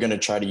think they're going to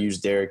try to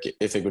use Derrick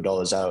if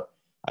Iguodala is out.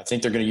 I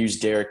think they're going to use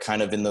Derrick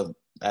kind of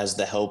as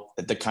the help,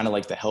 the kind of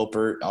like the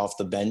helper off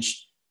the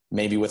bench,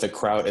 maybe with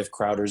if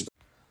Crowder's.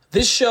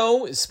 This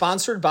show is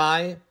sponsored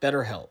by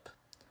BetterHelp.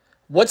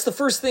 What's the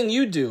first thing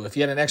you do if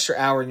you had an extra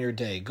hour in your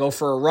day? Go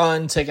for a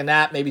run, take a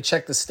nap, maybe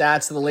check the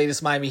stats of the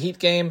latest Miami Heat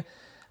game?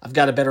 I've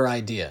got a better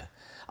idea.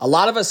 A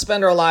lot of us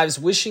spend our lives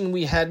wishing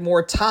we had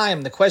more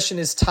time. The question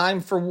is,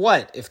 time for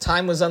what? If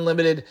time was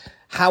unlimited,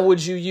 how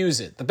would you use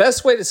it? The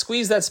best way to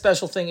squeeze that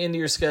special thing into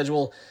your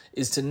schedule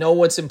is to know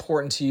what's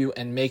important to you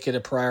and make it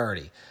a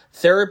priority.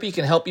 Therapy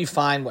can help you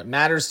find what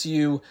matters to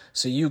you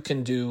so you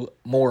can do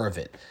more of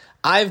it.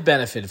 I've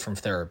benefited from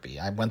therapy.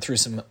 I went through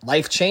some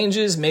life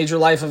changes, major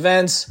life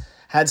events,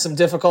 had some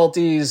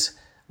difficulties,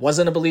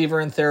 wasn't a believer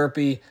in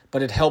therapy,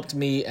 but it helped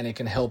me and it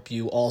can help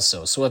you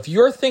also. So if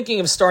you're thinking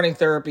of starting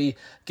therapy,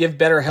 give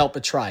BetterHelp a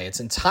try.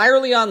 It's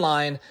entirely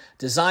online,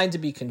 designed to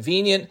be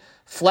convenient,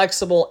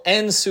 flexible,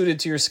 and suited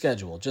to your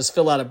schedule. Just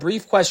fill out a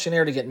brief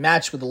questionnaire to get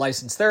matched with a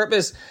licensed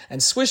therapist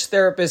and switch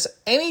therapists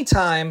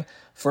anytime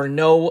for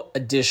no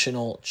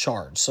additional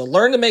charge. So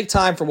learn to make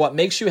time for what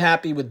makes you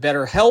happy with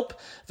BetterHelp.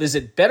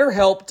 Visit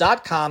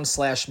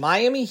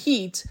BetterHelp.com/Miami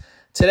Heat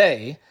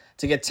today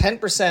to get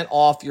 10%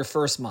 off your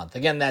first month.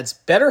 Again, that's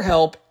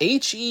BetterHelp,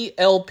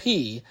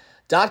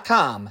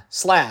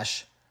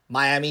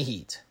 HELP.com/Miami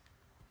Heat.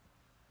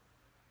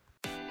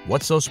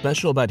 What's so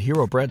special about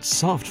Hero Bread's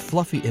soft,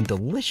 fluffy, and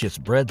delicious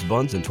breads,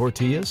 buns, and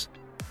tortillas?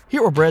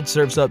 Hero Bread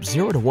serves up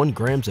 0 to 1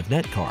 grams of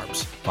net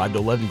carbs, 5 to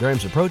 11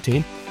 grams of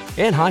protein,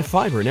 and high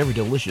fiber in every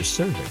delicious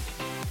serving.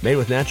 Made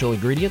with natural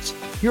ingredients,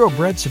 Hero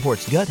Bread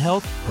supports gut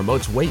health,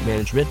 promotes weight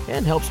management,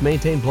 and helps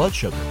maintain blood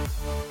sugar.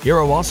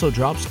 Hero also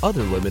drops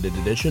other limited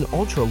edition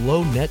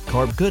ultra-low net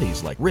carb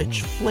goodies like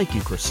rich, flaky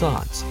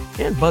croissants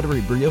and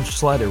buttery brioche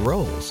slider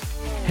rolls.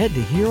 Head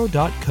to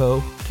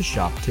hero.co to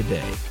shop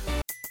today.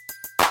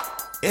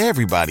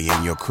 Everybody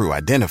in your crew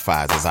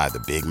identifies as either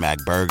Big Mac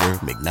Burger,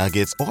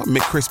 McNuggets, or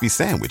McCrispy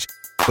Sandwich.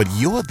 But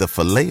you're the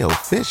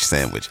Filet-O-Fish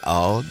Sandwich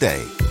all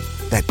day.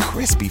 That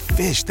crispy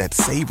fish, that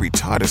savory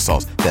tartar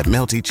sauce, that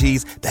melty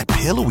cheese, that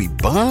pillowy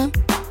bun.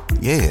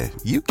 Yeah,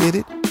 you get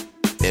it.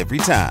 Every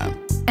time.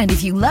 And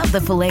if you love the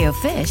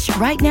Filet-O-Fish,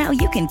 right now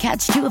you can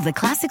catch 2 of the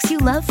classics you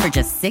love for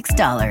just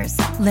 $6.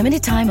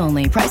 Limited time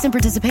only. Price and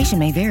participation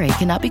may vary.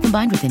 Cannot be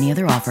combined with any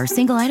other offer.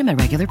 Single item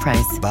at regular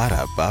price.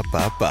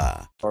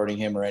 Ba-da-ba-ba-ba. Guarding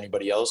him or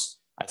anybody else.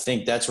 I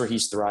think that's where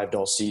he's thrived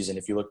all season.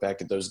 If you look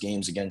back at those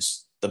games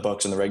against the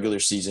Bucks in the regular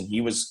season, he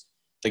was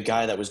the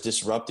guy that was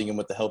disrupting him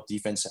with the help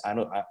defense. I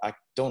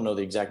don't know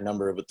the exact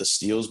number with the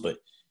steals, but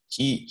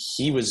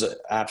he was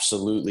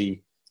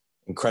absolutely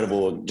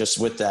incredible just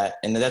with that.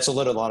 And that's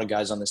what a lot of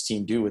guys on this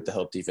team do with the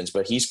help defense,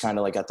 but he's kind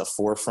of like at the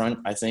forefront,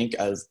 I think,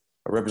 as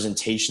a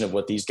representation of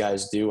what these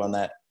guys do on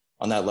that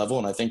level.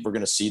 And I think we're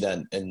going to see that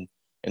in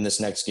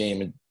this next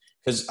game. And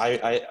because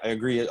I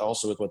agree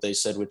also with what they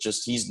said with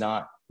just, he's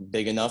not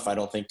big enough, I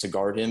don't think, to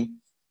guard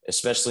him,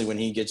 especially when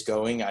he gets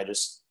going.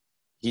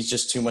 He's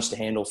just too much to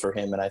handle for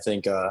him. And I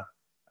think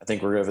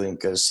we're really going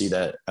to see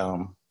that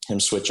him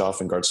switch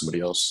off and guard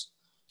somebody else.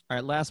 All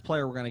right, last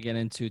player we're going to get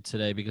into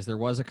today because there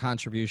was a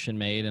contribution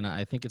made, and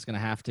I think it's going to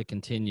have to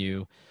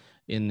continue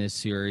in this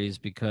series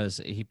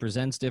because he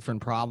presents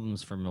different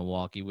problems for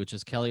Milwaukee, which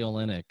is Kelly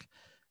Olynyk,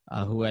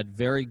 who had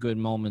very good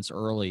moments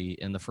early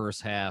in the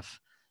first half.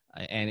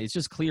 And it's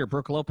just clear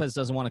Brook Lopez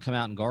doesn't want to come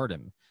out and guard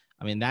him.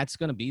 I mean, that's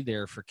going to be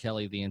there for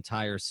Kelly the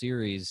entire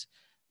series.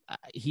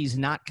 He's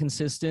not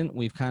consistent.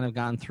 We've kind of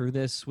gone through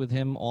this with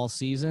him all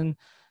season.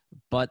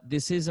 but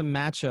this is a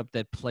matchup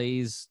that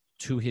plays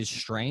to his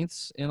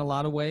strengths in a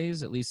lot of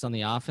ways, at least on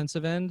the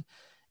offensive end.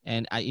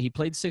 And he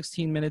played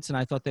 16 minutes, and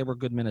I thought they were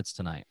good minutes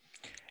tonight.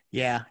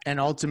 Yeah, and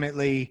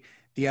ultimately,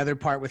 the other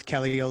part with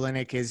Kelly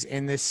Olynyk is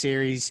in this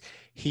series,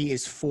 he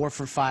is 4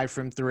 for 5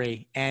 from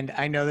 3. And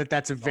I know that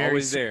that's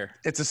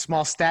it's a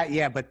small stat.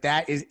 Yeah, but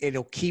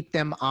it'll keep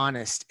them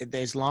honest.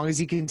 As long as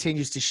he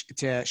continues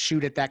to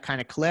shoot at that kind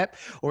of clip,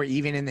 or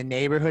even in the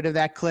neighborhood of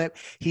that clip,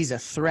 he's a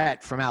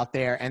threat from out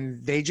there.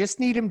 And they just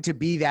need him to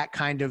be that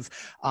kind of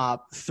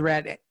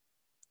threat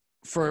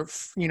for,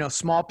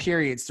 small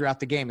periods throughout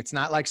the game. It's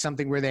not like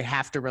something where they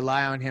have to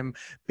rely on him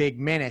big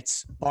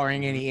minutes,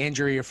 barring any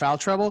injury or foul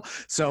trouble.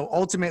 So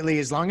ultimately,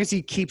 as long as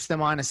he keeps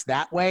them honest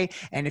that way,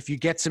 and if you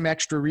get some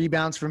extra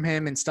rebounds from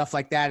him and stuff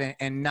like that,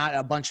 and not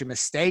a bunch of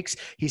mistakes,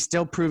 he's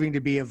still proving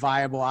to be a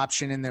viable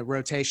option in the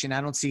rotation.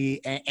 I don't see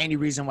any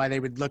reason why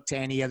they would look to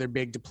any other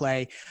big to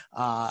play,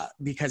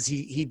 because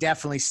he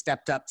definitely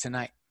stepped up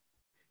tonight.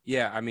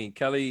 Yeah, I mean,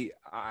 Kelly,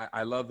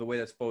 I love the way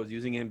that Spo is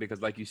using him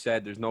because, like you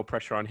said, there's no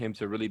pressure on him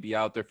to really be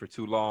out there for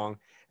too long.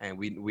 And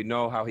we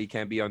know how he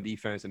can be on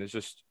defense, and it's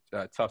just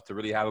tough to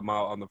really have him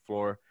out on the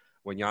floor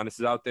when Giannis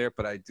is out there.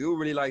 But I do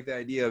really like the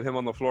idea of him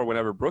on the floor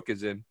whenever Brook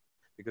is in,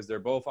 because they're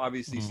both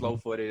obviously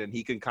slow-footed, and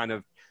he can kind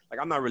of –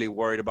 I'm not really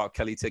worried about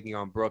Kelly taking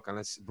on Brook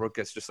unless Brook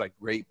gets just,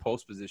 great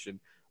post position.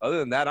 Other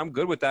than that, I'm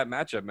good with that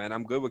matchup, man.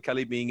 I'm good with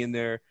Kelly being in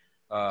there,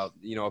 a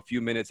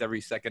few minutes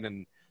every second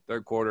and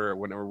third quarter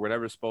or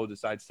whenever Spo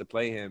decides to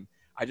play him.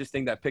 I just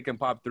think that pick and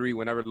pop three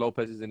whenever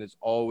Lopez is in is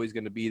always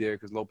going to be there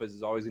because Lopez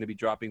is always going to be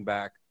dropping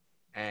back.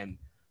 And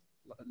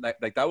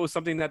that was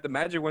something that the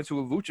Magic went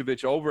to with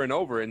Vucevic over and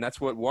over, and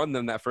that's what won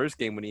them that first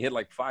game when he hit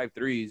 5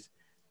 threes.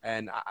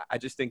 And I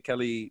just think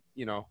Kelly,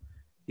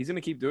 he's going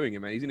to keep doing it,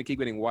 man. He's going to keep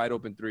getting wide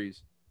open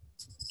threes.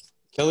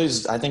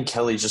 I think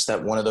Kelly's just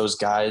that one of those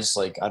guys,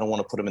 I don't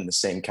want to put him in the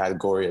same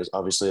category as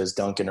obviously as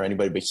Duncan or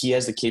anybody, but he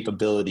has the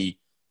capability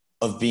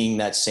of being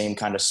that same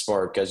kind of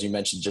spark, as you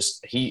mentioned.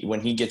 Just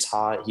when he gets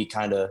hot, he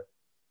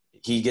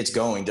gets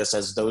going just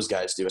as those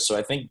guys do. So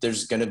I think we're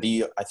going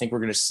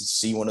to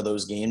see one of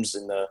those games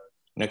in the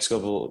next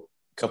couple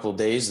of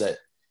days that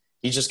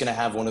he's just going to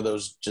have one of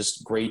those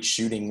just great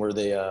shooting where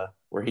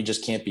he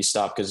just can't be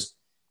stopped. Cause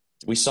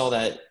we saw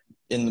that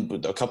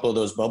in a couple of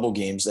those bubble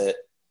games that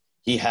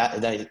he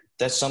had,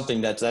 that's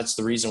something that's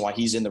the reason why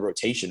he's in the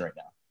rotation right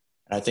now.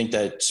 And I think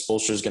that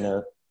Spoelstra is going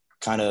to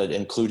kind of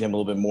include him a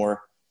little bit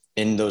more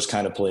in those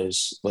kind of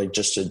plays,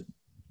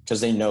 because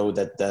they know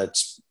that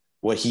that's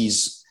what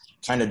he's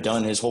kind of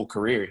done his whole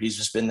career. He's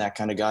just been that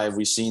kind of guy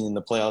we've seen in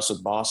the playoffs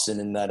with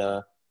Boston in that,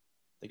 I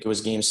think it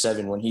was Game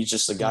 7, when he's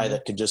just a guy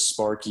that could just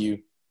spark you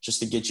just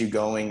to get you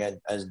going and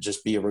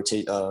just be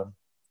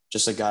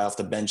just a guy off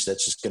the bench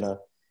that's just going to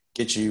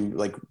get you,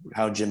 like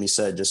how Jimmy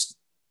said, just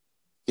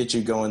get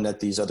you going, that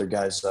these other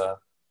guys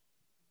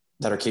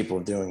that are capable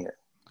of doing it.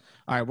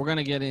 All right, we're going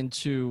to get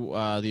into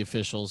the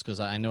officials because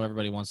I know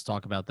everybody wants to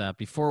talk about that.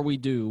 Before we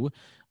do, I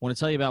want to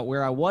tell you about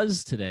where I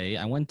was today.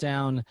 I went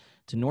down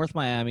to North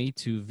Miami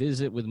to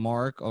visit with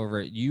Mark over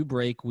at You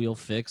Break Wheel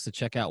Fix to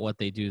check out what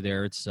they do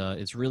there.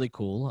 It's really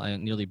cool. I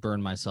nearly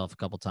burned myself a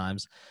couple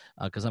times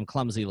because I'm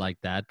clumsy like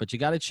that. But you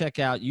got to check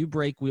out You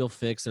Break Wheel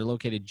Fix. They're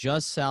located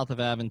just south of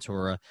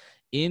Aventura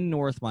in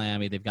North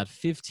Miami. They've got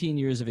 15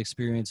 years of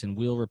experience in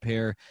wheel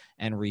repair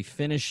and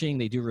refinishing.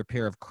 They do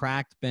repair of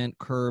cracked, bent,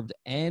 curved,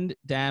 and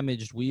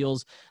damaged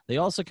wheels. They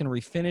also can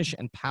refinish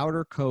and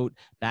powder coat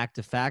back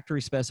to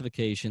factory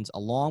specifications,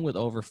 along with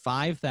over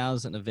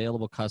 5,000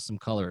 available custom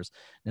colors.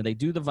 Now, they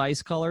do the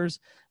Vice colors,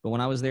 but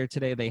when I was there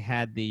today, they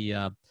had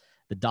the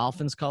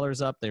Dolphins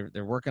colors up.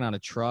 They're working on a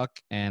truck,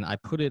 and I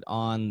put it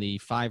on the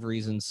 5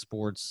 Reasons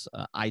Sports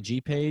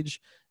IG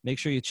page. Make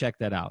sure you check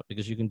that out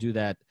because you can do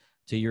that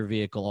to your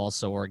vehicle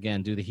also, or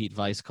again, do the Heat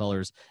Vice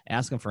colors.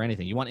 Ask him for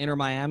anything. You want Inter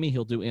Miami?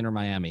 He'll do Inter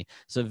Miami.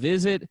 So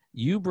visit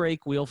You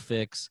Break Wheel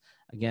Fix.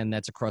 Again,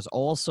 that's across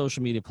all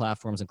social media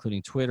platforms,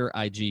 including Twitter,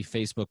 IG,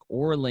 Facebook,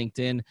 or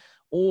LinkedIn,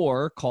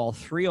 or call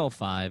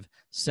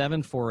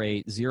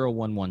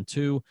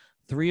 305-748-0112,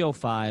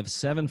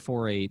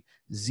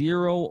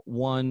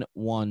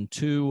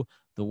 305-748-0112.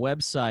 The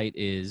website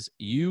is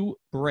You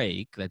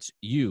Break, that's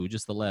you,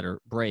 just the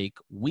letter, break,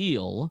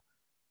 wheel,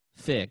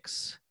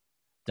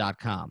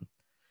 fix.com.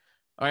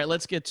 All right,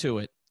 let's get to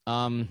it.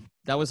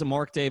 That was a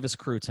Mark Davis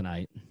crew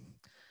tonight.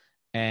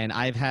 And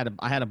I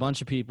had a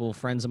bunch of people,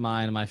 friends of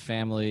mine, my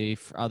family,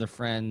 other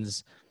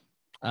friends,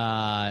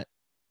 and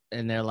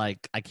they're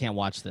like, I can't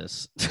watch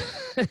this.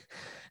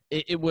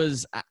 It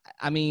was,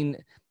 I mean,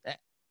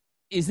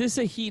 is this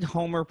a Heat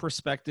Homer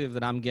perspective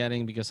that I'm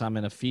getting because I'm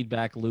in a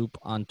feedback loop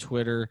on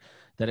Twitter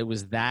that it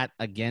was that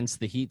against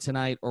the Heat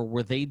tonight, or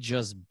were they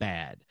just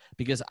bad?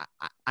 Because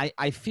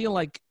I feel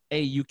like,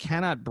 you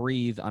cannot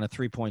breathe on a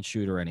three-point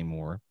shooter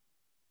anymore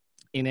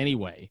in any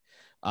way,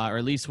 or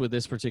at least with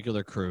this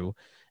particular crew.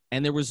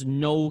 And there was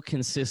no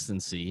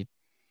consistency.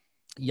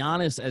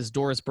 Giannis, as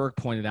Doris Burke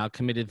pointed out,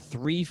 committed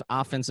 3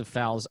 offensive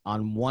fouls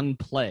on one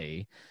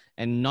play,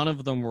 and none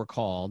of them were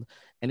called.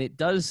 And it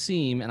does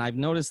seem, and I've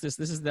noticed this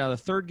is now the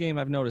third game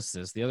I've noticed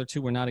this. The other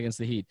 2 were not against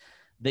the Heat.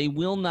 They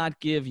will not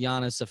give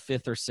Giannis a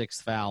 5th or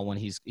 6th foul when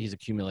he's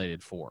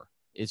accumulated 4.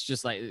 It's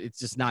just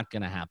not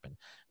going to happen.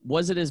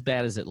 Was it as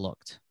bad as it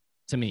looked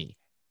to me?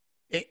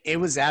 It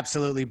was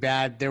absolutely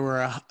bad. There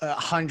were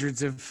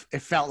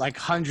it felt like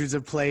hundreds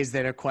of plays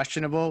that are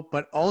questionable,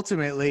 but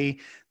ultimately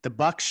the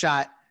Bucks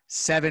shot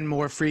 7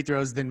 more free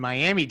throws than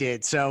Miami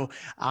did. So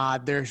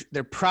there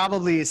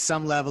probably is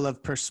some level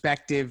of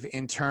perspective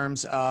in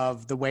terms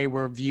of the way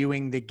we're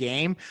viewing the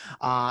game.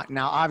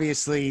 Now,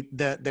 obviously,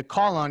 the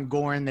call on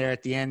Goran there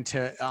at the end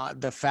to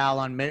the foul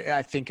on,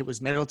 I think it was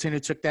Middleton who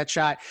took that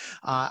shot.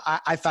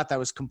 I thought that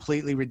was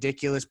completely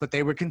ridiculous, but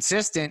they were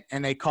consistent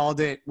and they called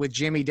it with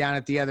Jimmy down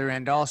at the other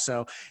end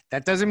also.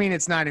 That doesn't mean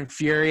it's not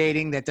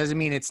infuriating. That doesn't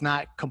mean it's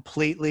not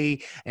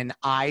completely an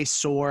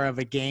eyesore of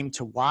a game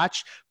to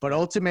watch, but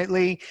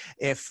ultimately,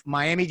 if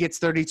Miami gets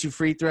 32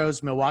 free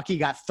throws, Milwaukee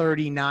got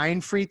 39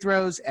 free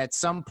throws, at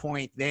some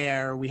point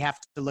there, we have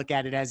to look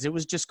at it as it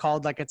was just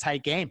called like a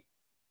tight game.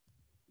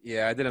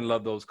 Yeah, I didn't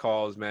love those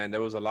calls, man.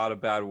 There was a lot of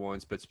bad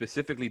ones, but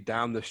specifically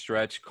down the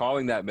stretch,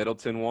 calling that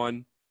Middleton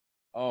one,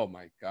 oh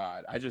my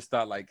God. I just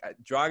thought like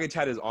Dragic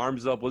had his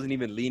arms up, wasn't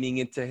even leaning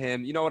into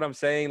him. You know what I'm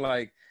saying?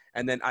 Like,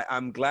 and then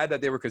I'm glad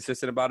that they were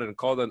consistent about it and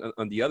called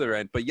on the other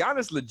end. But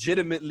Giannis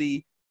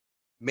legitimately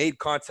made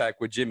contact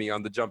with Jimmy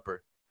on the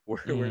jumper.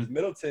 Whereas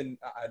Middleton,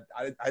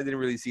 I didn't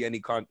really see any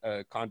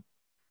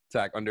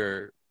contact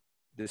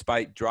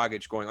despite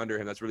Dragic going under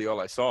him. That's really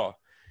all I saw.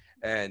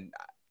 And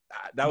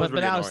that was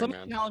really Alex, annoying,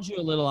 let me challenge you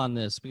a little on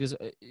this because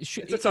it's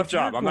a tough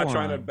job. I'm not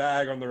trying to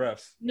bag on the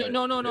refs. No.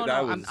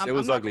 It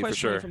was ugly for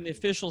sure. From the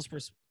officials'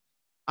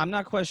 I'm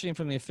not questioning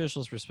from the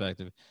officials'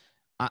 perspective.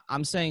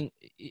 I'm saying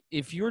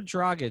if you're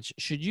Dragic,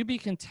 should you be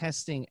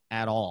contesting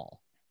at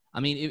all?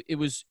 I mean, it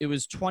was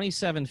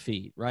 27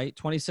 feet, right?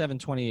 27,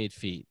 28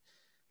 feet.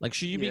 Like,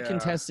 should you be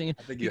contesting?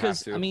 I think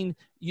because, have to. I mean,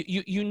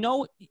 you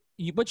know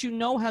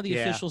how the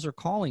officials are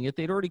calling it.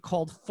 They'd already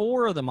called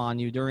 4 of them on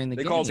you during the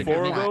game. They called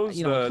 4 of those?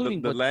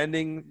 The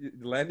landing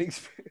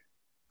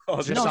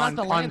just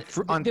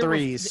on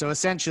threes. So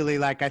essentially,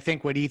 like I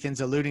think what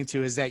Ethan's alluding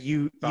to is that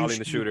you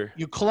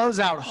close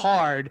out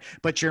hard,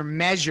 but you're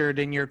measured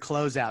in your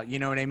closeout. You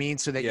know what I mean?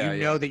 So that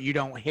know that you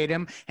don't hit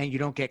him and you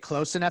don't get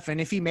close enough. And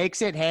if he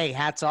makes it, hey,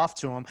 hats off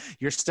to him.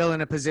 You're still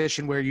in a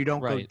position where you don't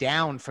go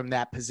down from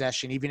that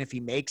possession, even if he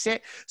makes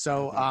it.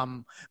 So,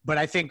 but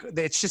I think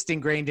it's just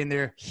ingrained in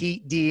their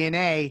Heat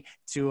DNA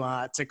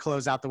to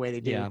close out the way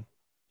they do. Yeah.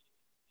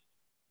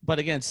 But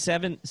again,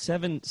 seven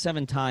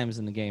times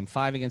in the game,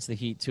 5 against the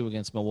Heat, 2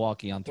 against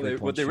Milwaukee on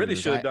 3-point What they really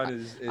should have done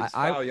is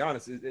foul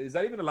Giannis. Is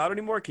that even allowed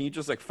anymore? Can you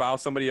just like foul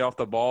somebody off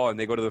the ball and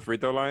they go to the free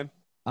throw line?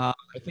 I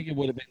think it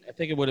would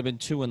have been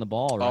 2 in the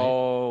ball, right?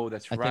 Oh,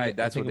 that's right.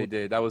 That's what they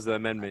did. That was the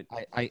amendment.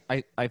 I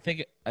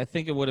think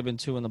it would have been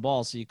 2 in the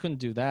ball, so you couldn't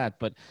do that.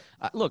 But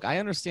look, I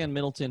understand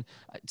Middleton.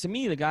 To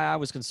me, the guy I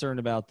was concerned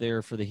about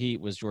there for the Heat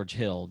was George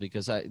Hill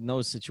because in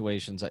those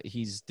situations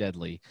he's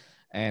deadly.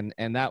 And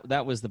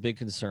that was the big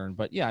concern.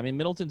 But, yeah, I mean,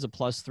 Middleton's a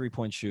plus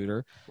 3-point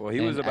shooter. Well, he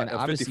was about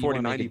a 50,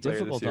 40, 90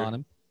 player this year. On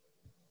him.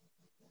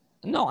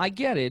 No, I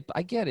get it.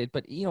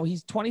 But,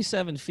 he's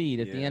 27 feet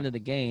at the end of the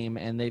game,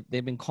 and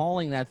they've been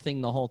calling that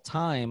thing the whole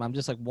time. I'm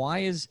just like, what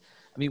is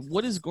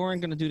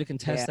Goran going to do to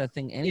contest that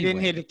thing anyway? He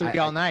didn't hit it 3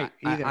 all night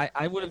either.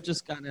 I would have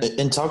just gotten it.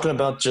 And talking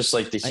about just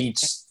like the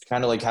Heat's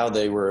kind of like how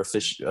they were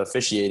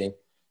officiating,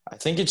 I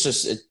think it's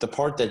just the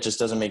part that just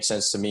doesn't make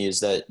sense to me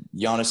is that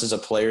Giannis is a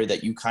player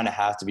that you kind of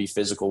have to be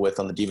physical with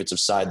on the defensive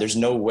side. There's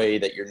no way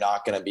that you're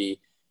not going to be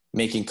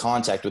making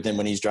contact with him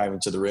when he's driving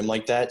to the rim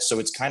like that. So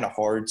it's kind of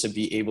hard to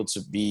be able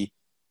to be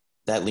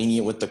that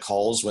lenient with the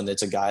calls when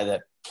it's a guy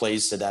that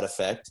plays to that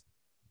effect.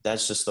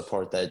 That's just the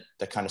part that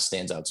kind of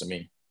stands out to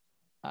me.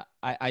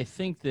 I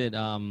think that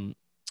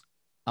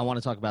I want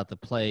to talk about the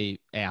play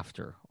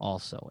after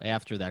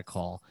that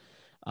call.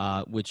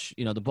 Which,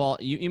 the ball,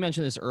 you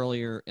mentioned this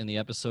earlier in the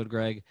episode,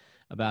 Greg,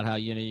 about how,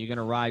 you're going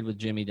to ride with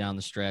Jimmy down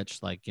the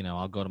stretch. Like,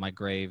 I'll go to my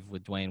grave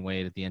with Dwayne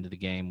Wade at the end of the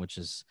game, which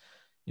is,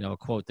 a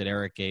quote that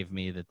Eric gave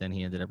me that then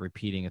he ended up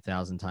repeating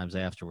 1,000 times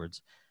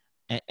afterwards.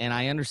 And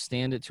I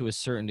understand it to a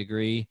certain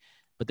degree,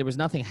 but there was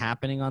nothing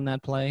happening on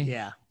that play.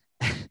 Yeah.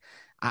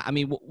 I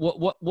mean,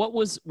 what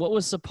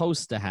was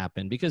supposed to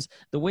happen? Because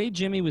the way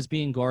Jimmy was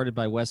being guarded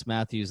by Wes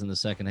Matthews in the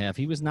second half,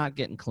 he was not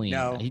getting clean.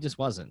 No. He just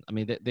wasn't. I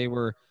mean, they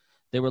were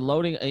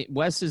loading.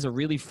 Wes is a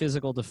really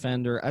physical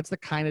defender. That's the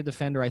kind of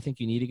defender I think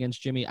you need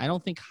against Jimmy. I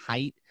don't think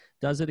height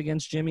does it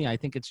against Jimmy. I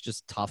think it's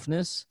just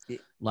toughness.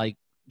 Like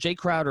Jay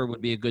Crowder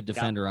would be a good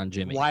defender on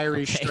Jimmy.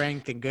 Wiry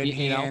strength and good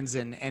hands.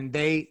 And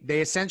they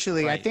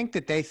essentially, I think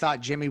that they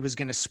thought Jimmy was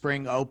going to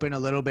spring open a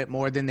little bit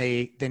more than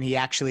he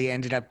actually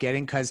ended up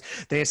getting, because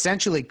they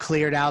essentially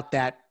cleared out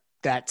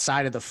that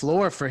side of the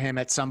floor for him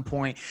at some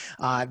point.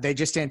 They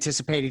just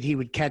anticipated he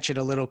would catch it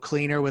a little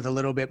cleaner with a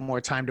little bit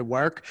more time to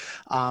work.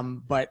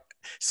 But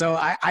So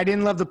I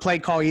didn't love the play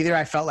call either.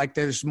 I felt like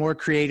there's more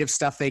creative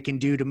stuff they can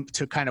do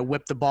to kind of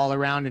whip the ball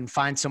around and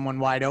find someone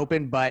wide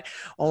open. But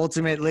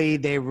ultimately,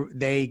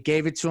 they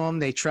gave it to him.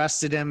 They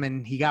trusted him,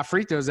 and he got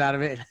free throws out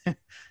of it.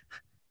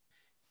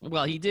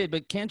 Well, he did.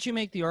 But can't you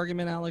make the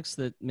argument, Alex,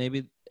 that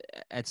maybe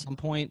at some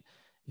point,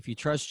 if you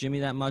trust Jimmy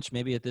that much,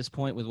 maybe at this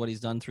point with what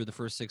he's done through the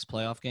first 6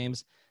 playoff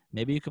games,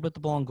 maybe you could put the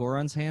ball in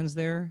Goran's hands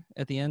there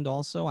at the end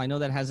also? I know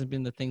that hasn't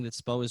been the thing that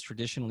Spo has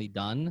traditionally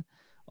done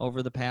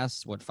over the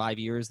past, 5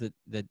 years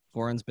that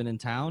Goran's been in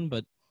town.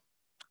 But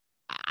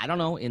I don't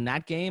know. In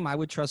that game, I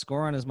would trust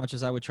Goran as much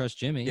as I would trust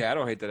Jimmy. Yeah, I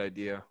don't hate that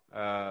idea.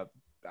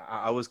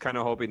 I was kind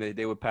of hoping that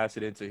they would pass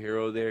it into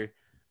Hero there.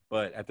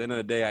 But at the end of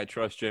the day, I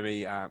trust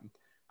Jimmy.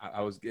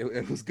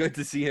 It was good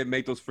to see him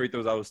make those free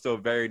throws. I was still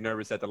very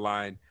nervous at the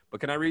line. But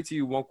can I read to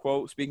you one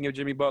quote? Speaking of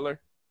Jimmy Butler,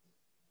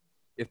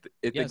 if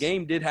the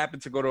game did happen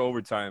to go to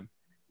overtime,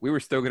 we were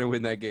still going to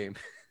win that game.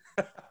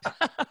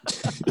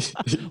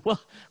 well,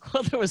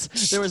 there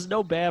was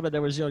no Bam and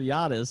there was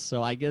Giannis,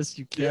 so I guess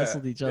you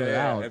canceled each other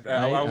out. Right?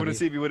 I want to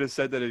see if you would have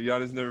said that if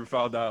Giannis never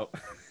fouled out.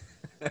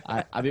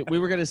 I mean, we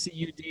were going to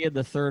see UD in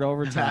the third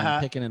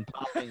overtime picking and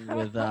popping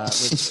with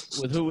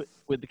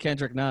the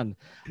Kendrick Nunn.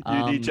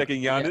 UD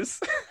checking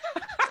Giannis.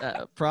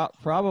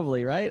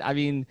 Probably, right? I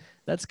mean,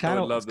 that's kind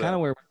of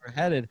where we're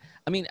headed.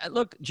 I mean,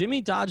 look,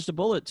 Jimmy dodged a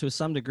bullet to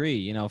some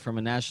degree, from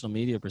a national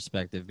media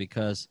perspective,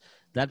 because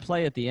that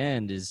play at the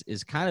end is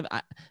kind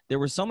of there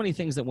were so many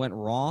things that went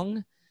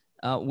wrong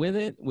with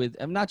it. With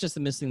not just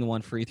the missing the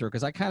one free throw,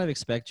 because I kind of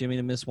expect Jimmy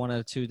to miss 1 out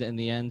of 2 in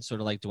the end, sort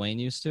of like Dwayne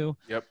used to.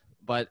 Yep.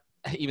 But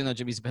even though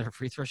Jimmy's a better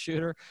free throw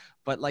shooter,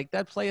 but like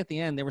that play at the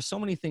end, there were so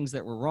many things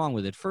that were wrong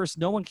with it. First,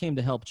 no one came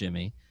to help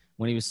Jimmy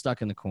when he was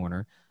stuck in the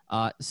corner.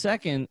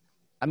 Second,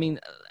 I mean,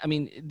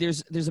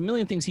 there's a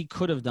million things he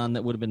could have done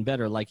that would have been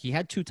better. Like he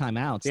had 2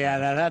 timeouts. Yeah,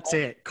 that's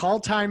it. Call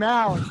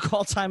timeout.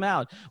 Call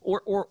timeout.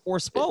 Or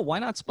Spo. Why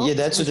not Spo? Yeah,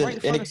 that's what right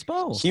in front of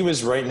Spo. He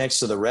was right next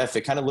to the ref.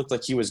 It kind of looked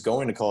like he was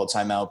going to call a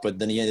timeout, but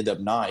then he ended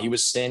up not. He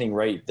was standing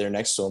right there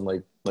next to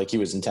him, like he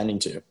was intending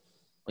to.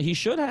 He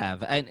should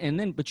have, and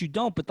then, but you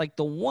don't. But like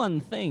the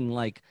one thing,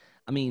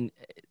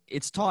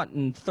 it's taught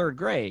in 3rd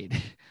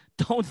grade.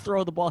 Don't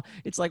throw the ball.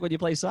 It's like when you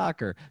play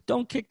soccer.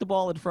 Don't kick the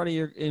ball in front of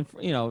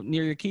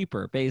near your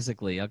keeper.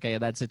 Basically, okay,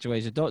 in that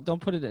situation, don't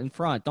put it in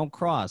front. Don't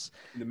cross.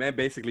 The man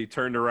basically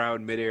turned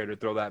around midair to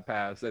throw that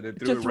pass, and then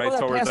threw it right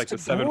towards like the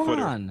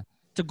 7-footer.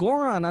 To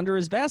Goran under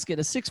his basket,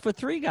 a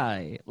 6'3"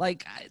 guy.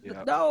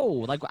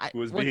 No,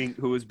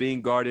 who was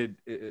being guarded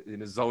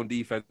in a zone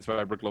defense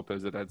by Brook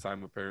Lopez at that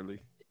time, apparently.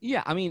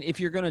 Yeah, I mean, if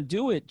you're going to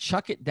do it,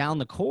 chuck it down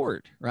the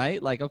court,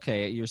 right? Like,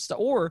 okay,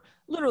 or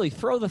literally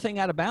throw the thing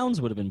out of bounds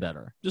would have been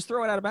better. Just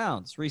throw it out of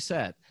bounds,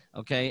 reset,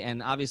 okay?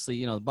 And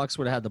obviously, the Bucks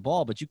would have had the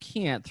ball, but you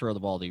can't throw the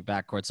ball to your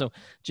backcourt. So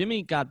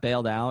Jimmy got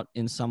bailed out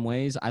in some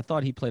ways. I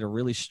thought he played a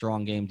really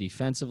strong game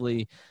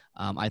defensively.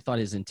 I thought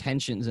his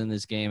intentions in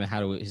this game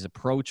and his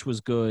approach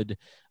was good.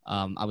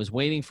 I was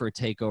waiting for a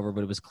takeover,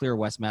 but it was clear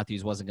Wes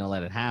Matthews wasn't going to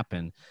let it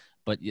happen.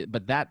 But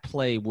that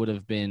play would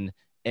have been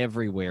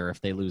everywhere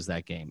if they lose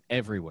that game.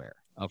 Everywhere.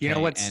 Okay. You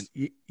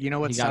know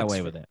what he got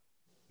away with it.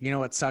 You know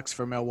what sucks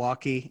for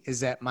Milwaukee is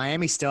that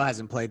Miami still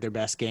hasn't played their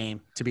best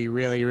game, to be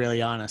really,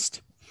 really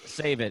honest.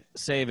 Save it.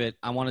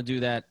 I want to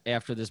do that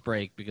after this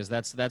break because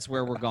that's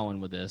where we're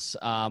going with this.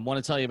 Want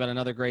to tell you about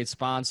another great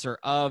sponsor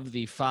of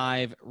the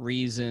 5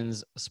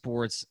 Reasons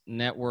Sports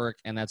Network,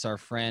 and that's our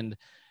friend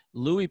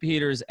Louis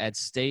Peters at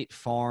State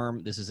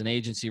Farm. This is an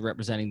agency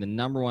representing the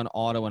 #1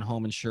 auto and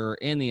home insurer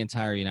in the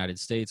entire United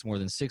States. More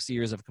than 60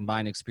 years of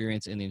combined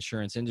experience in the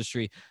insurance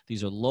industry.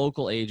 These are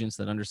local agents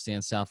that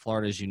understand South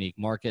Florida's unique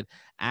market.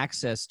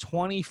 Access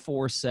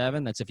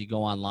 24/7. That's if you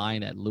go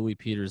online at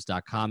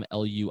louispeters.com,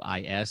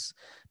 LUIS,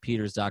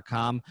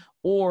 Peters.com.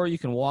 Or you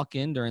can walk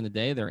in during the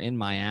day. They're in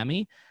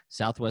Miami,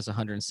 Southwest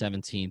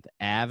 117th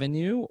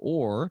Avenue,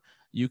 or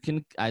you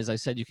can, as I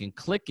said, you can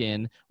click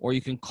in or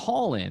you can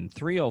call in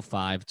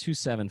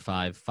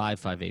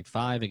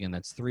 305-275-5585. Again,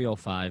 that's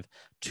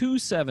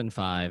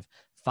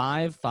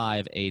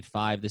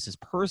 305-275-5585. This is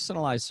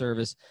personalized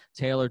service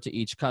tailored to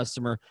each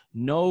customer.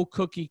 No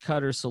cookie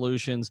cutter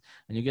solutions.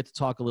 And you get to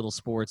talk a little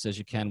sports as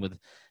you can with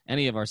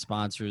any of our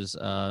sponsors.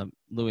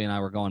 Louis and I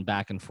were going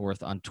back and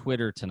forth on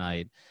Twitter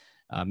tonight.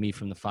 Me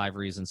from the 5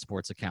 Reasons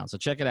Sports account. So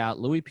check it out,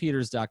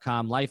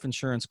 louispeters.com. Life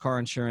insurance, car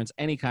insurance,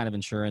 any kind of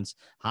insurance,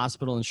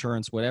 hospital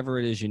insurance, whatever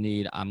it is you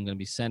need. I'm going to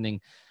be sending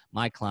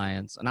my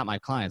clients, not my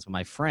clients, but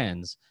my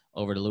friends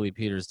over to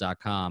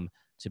louispeters.com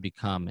to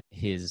become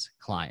his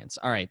clients.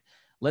 All right,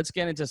 let's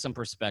get into some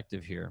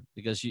perspective here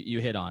because you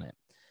hit on it.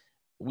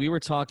 We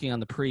were talking on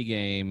the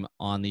pregame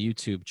on the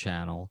YouTube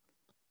channel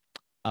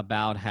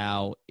about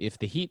how if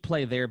the Heat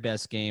play their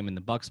best game and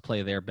the Bucks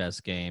play their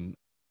best game,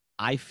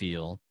 I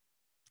feel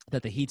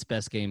that the Heat's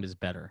best game is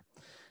better.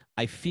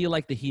 I feel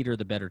like the Heat are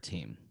the better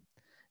team.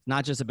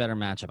 Not just a better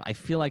matchup. I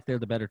feel like they're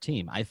the better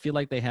team. I feel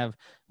like they have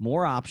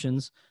more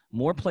options,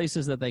 more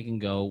places that they can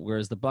go,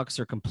 whereas the Bucks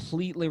are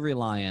completely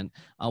reliant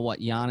on what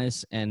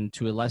Giannis and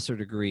to a lesser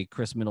degree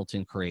Chris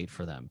Middleton create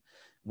for them.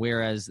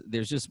 whereas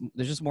there's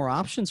just more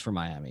options for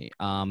Miami.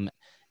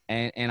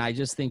 And I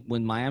just think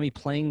when Miami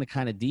playing the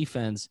kind of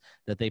defense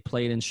that they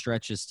played in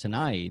stretches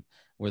tonight,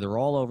 where they're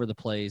all over the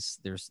place,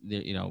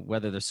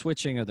 whether they're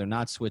switching or they're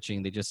not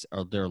switching,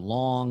 they're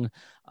long.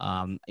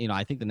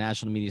 I think the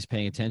national media is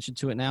paying attention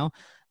to it now.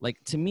 Like,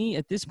 to me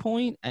at this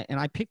point, and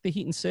I picked the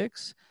Heat in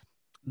 6,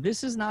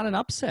 this is not an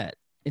upset.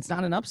 It's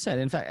not an upset.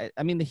 In fact,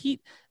 I mean, the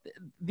Heat,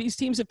 these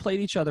teams have played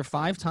each other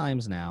 5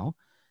 times now,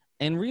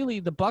 and really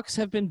the Bucks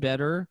have been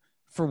better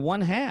for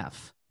one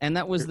half. And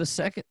that was the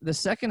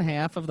second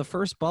half of the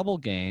first bubble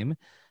game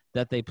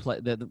that they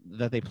played,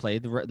 that they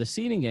played the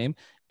seeding game.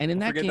 And in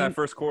that game, that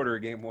first quarter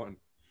of game 1.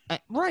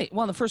 Right.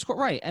 Well, the first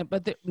quarter, right.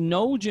 But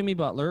no Jimmy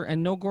Butler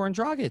and no Goran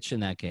Dragic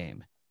in that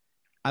game.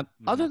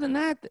 Other than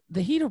that,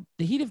 the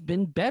Heat have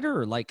been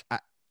better. Like,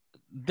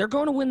 they're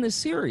going to win this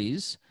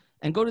series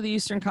and go to the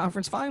Eastern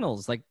Conference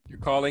Finals. Like, you're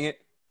calling it?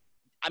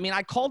 I mean,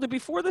 I called it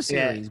before the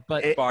series,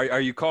 but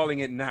are you calling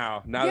it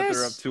now? Now that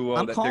they're up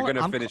 2-0, that they're going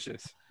to finish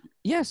this?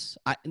 Yes,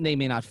 they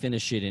may not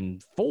finish it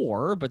in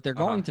 4, but they're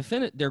going to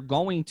finish. They're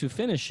going to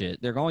finish it.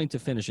 They're going to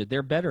finish it.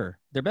 They're better.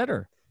 They're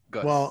better.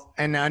 Good. Well,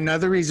 and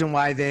another reason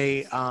why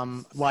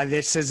why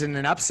this isn't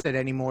an upset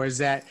anymore is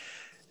that,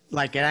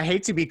 like, and I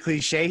hate to be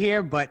cliche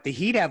here, but the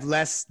Heat have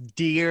less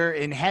deer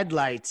in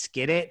headlights.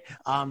 Get it?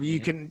 You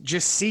can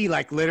just see,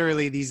 like,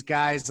 literally these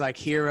guys like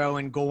Hero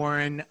and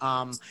Goran.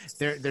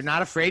 They're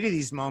not afraid of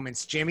these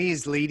moments. Jimmy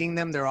is leading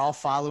them. They're all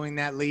following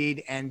that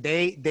lead, and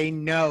they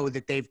know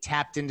that they've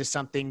tapped into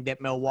something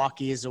that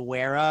Milwaukee is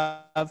aware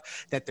of.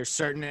 That there's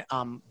certain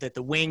that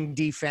the wing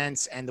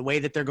defense and the way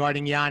that they're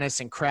guarding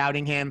Giannis and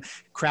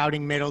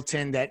crowding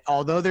Middleton, that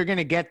although they're going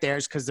to get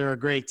theirs because they're a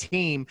great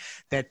team,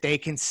 that they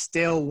can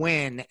still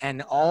win.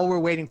 And all we're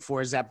waiting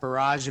for is that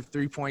barrage of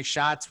 3-point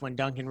shots when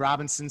Duncan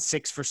Robinson's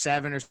 6 for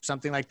 7 or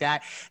something like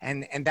that.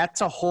 And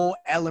that's a whole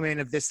element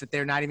of this that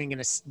they're not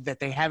even that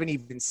they haven't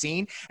even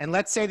seen. And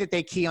let's say that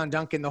they key on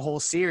Duncan the whole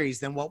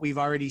series, then what we've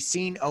already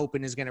seen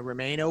open is going to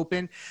remain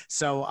open.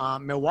 So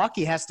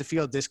Milwaukee has to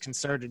feel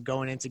disconcerted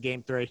going into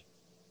game 3.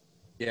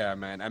 Yeah,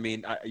 man. I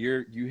mean,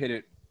 you hit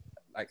it.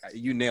 Like,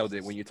 you nailed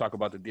it when you talk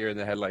about the deer in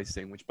the headlights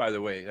thing, which, by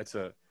the way, it's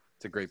a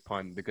great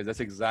pun, because that's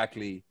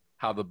exactly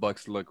how the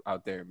Bucks look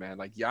out there, man.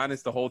 Like,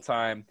 Giannis the whole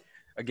time.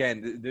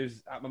 Again,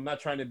 I'm not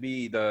trying to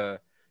be the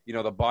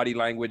body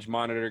language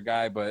monitor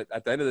guy, but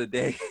at the end of the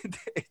day,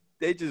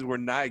 they just were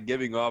not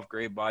giving off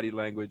great body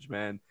language,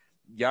 man.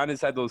 Giannis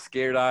had those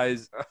scared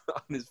eyes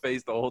on his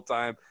face the whole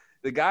time.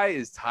 The guy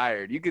is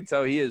tired. You can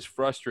tell he is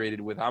frustrated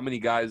with how many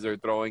guys are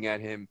throwing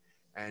at him,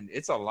 and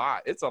it's a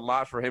lot. It's a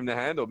lot for him to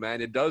handle,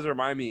 man. It does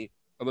remind me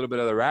a little bit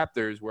of the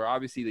Raptors, where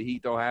obviously the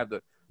Heat don't have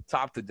the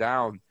top to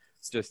down,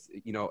 just,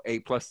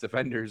 8+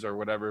 defenders or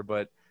whatever,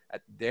 but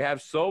they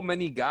have so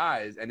many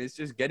guys, and it's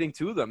just getting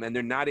to them, and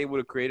they're not able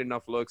to create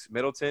enough looks.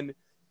 Middleton,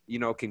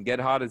 can get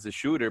hot as a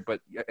shooter,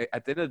 but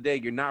at the end of the day,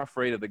 you're not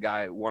afraid of the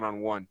guy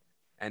one-on-one.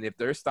 And if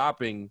they're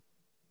stopping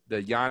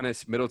the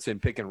Giannis Middleton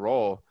pick and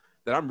roll,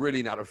 then I'm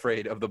really not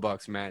afraid of the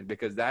Bucks, man,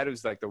 because that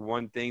is like the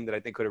one thing that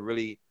I think could have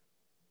really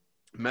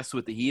mess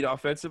with the Heat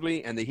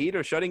offensively, and the Heat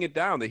are shutting it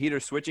down. The Heat are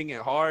switching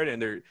it hard,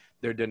 and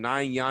they're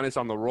denying Giannis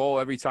on the roll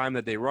every time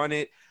that they run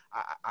it.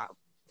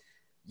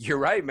 You're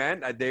right,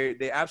 man.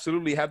 They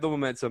absolutely have the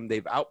momentum.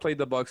 They've outplayed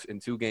the Bucks in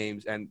 2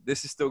 games, and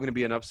this is still going to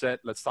be an upset.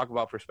 Let's talk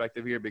about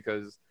perspective here,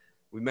 because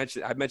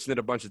I've mentioned it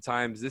a bunch of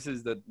times. This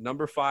is the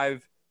number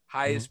 5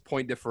 highest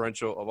point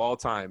differential of all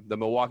time, the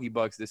Milwaukee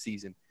Bucks this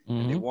season.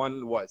 And they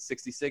won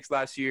 66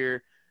 last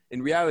year.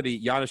 In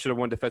reality, Giannis should have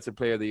won Defensive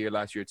Player of the Year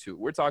last year too.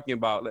 We're talking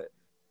about,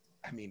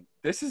 I mean,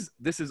 this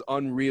is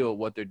unreal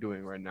what they're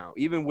doing right now.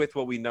 Even with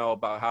what we know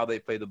about how they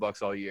played the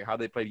Bucks all year, how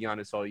they played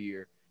Giannis all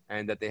year,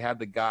 and that they have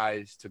the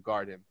guys to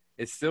guard him.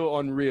 It's still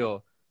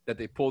unreal that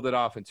they pulled it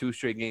off in 2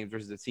 straight games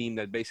versus a team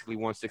that basically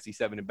won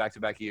 67 in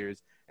back-to-back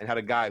years and had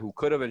a guy who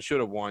could have and should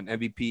have won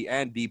MVP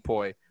and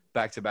DPOY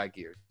back-to-back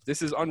years.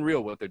 This is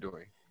unreal what they're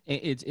doing.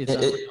 It's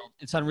unreal.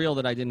 It's unreal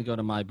that I didn't go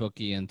to my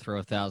bookie and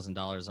throw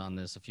 $1,000 on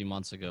this a few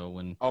months ago.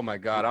 When oh my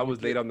God, I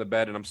was late on the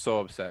bed and I'm so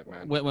upset,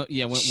 man. When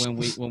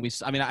we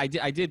I mean,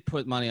 I did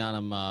put money on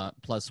him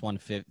plus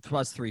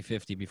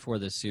 350 before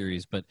this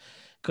series, but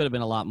could have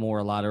been a lot more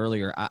a lot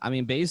earlier. I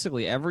mean,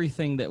 basically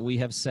everything that we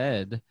have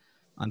said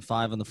on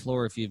 5 on the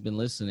Floor, if you've been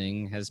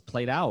listening, has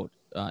played out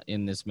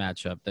in this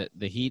matchup. That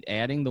the Heat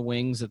adding the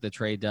wings at the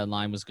trade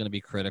deadline was going to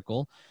be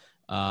critical.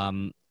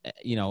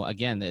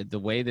 Again, the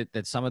way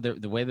that some of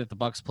the way that the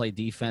Bucks play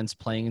defense,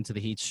 playing into the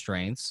Heat's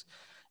strengths,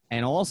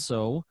 and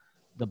also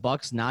the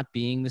Bucks not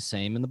being the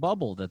same in the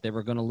bubble, that they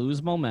were going to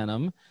lose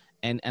momentum.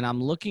 And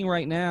I'm looking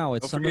right now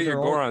at some of their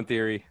Goran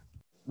theory.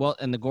 Well,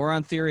 and the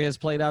Goran theory has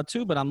played out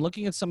too, but I'm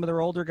looking at some of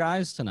their older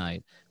guys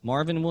tonight.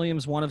 Marvin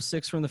Williams, 1 of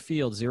 6 from the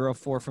field,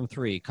 0-4 from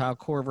 3. Kyle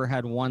Korver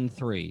had 1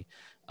 3.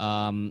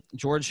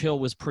 George Hill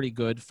was pretty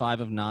good, 5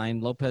 of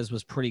 9. Lopez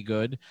was pretty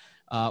good.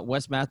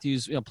 Wes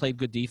Matthews played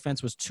good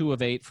defense, was 2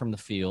 of 8 from the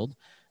field.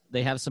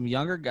 They have some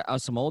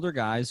some older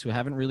guys who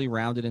haven't really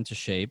rounded into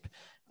shape.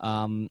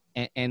 And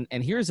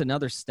here's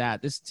another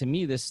stat. This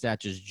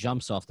stat just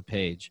jumps off the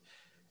page.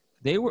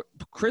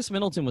 Chris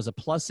Middleton was a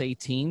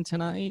 +18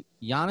 tonight.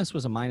 Giannis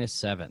was a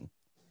 -7.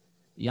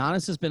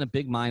 Giannis has been a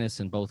big minus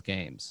in both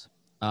games.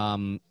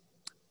 And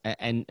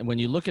when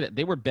you look at it,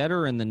 they were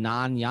better in the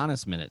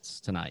non-Giannis minutes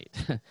tonight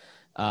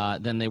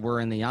than they were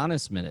in the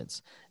Giannis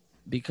minutes.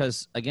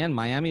 Because, again,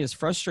 Miami has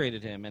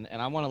frustrated him. And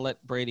I want to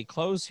let Brady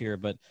close here,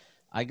 but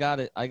I got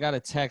a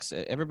text.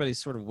 Everybody's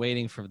sort of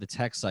waiting for the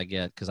text I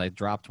get because I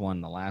dropped one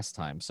the last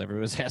time. So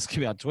everybody's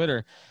asking me on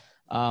Twitter.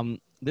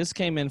 This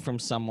came in from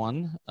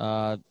someone,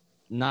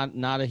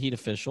 not a Heat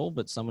official,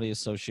 but somebody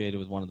associated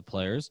with one of the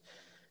players.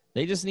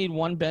 They just need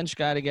one bench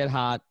guy to get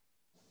hot,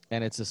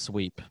 and it's a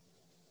sweep.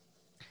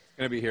 It's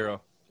going to be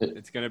Hero.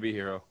 It's going to be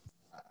Hero.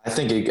 I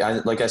think,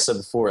 like I said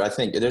before, I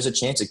think there's a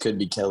chance it could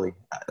be Kelly.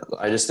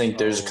 I just think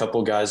there's a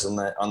couple guys on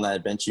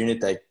that bench unit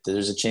that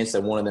there's a chance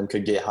that one of them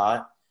could get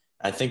hot.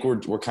 I think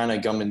we're kind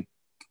of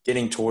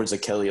getting towards a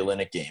Kelly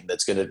Olynyk game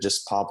that's going to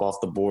just pop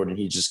off the board, and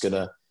he's just going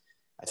to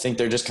 – I think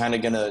they're just kind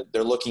of going to –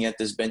 they're looking at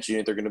this bench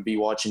unit. They're going to be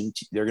watching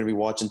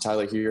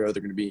Tyler Hero.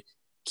 They're going to be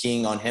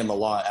keying on him a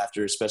lot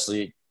after,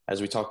 especially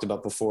as we talked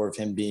about before, of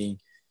him being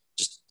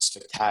just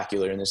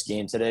spectacular in this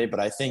game today. But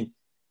I think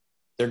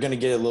they're going to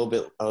get a little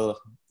bit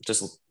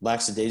just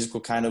lackadaisical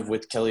kind of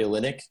with Kelly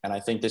Olynyk, and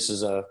I think this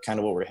is kind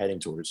of what we're heading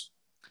towards.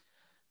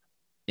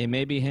 It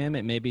may be him.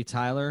 It may be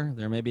Tyler.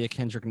 There may be a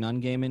Kendrick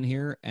Nunn game in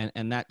here,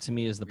 and that to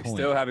me is the point.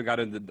 We still haven't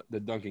gotten the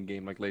Duncan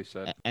game, like Leif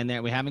said. And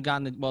then we haven't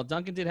gotten well,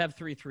 Duncan did have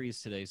 3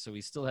 threes today, so he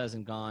still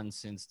hasn't gone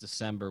since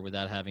December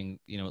without having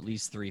at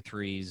least 3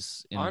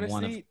 threes in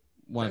Honestly,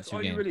 one of 2 games. That's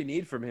all you really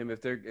need from him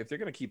if they're going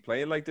to keep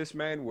playing like this,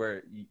 man.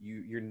 Where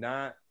you're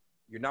not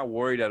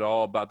worried at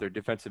all about their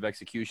defensive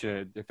execution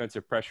and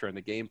defensive pressure in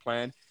the game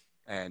plan,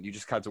 and you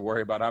just have to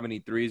worry about how many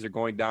threes are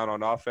going down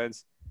on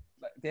offense.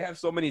 They have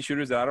so many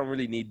shooters that I don't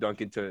really need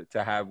Duncan to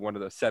have one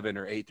of the 7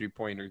 or 8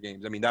 3-pointer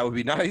games. I mean, that would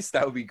be nice.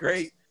 That would be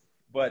great.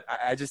 But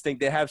I just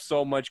think they have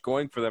so much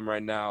going for them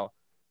right now,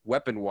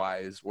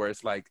 weapon-wise, where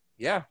it's like,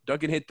 yeah,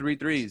 Duncan hit 3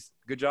 threes.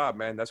 Good job,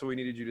 man. That's what we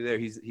needed you to do there.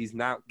 He's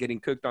not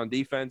getting cooked on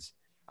defense.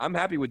 I'm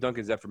happy with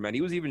Duncan's effort, man.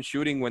 He was even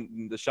shooting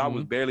when the shot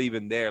was barely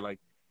even there. Like,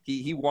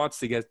 he wants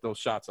to get those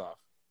shots off.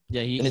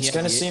 Yeah,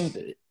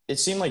 it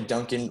seemed like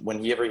Duncan,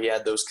 whenever he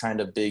had those kind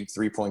of big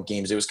 3-point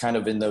games, it was kind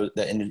of in the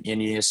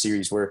Indiana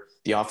series where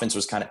the offense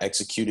was kind of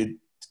executed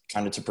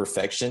kind of to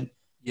perfection.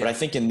 Yeah. But I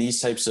think in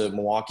these types of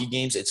Milwaukee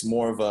games, it's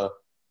more of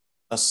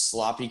a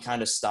sloppy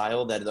kind of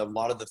style that a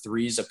lot of the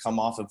threes have come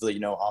off of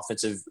the,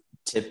 offensive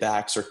tip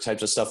backs or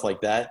types of stuff like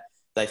that.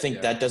 I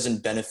think that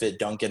doesn't benefit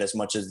Duncan as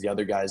much as the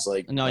other guys.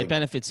 It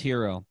benefits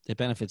Hero. It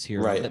benefits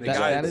Hero. Right.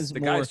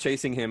 The guys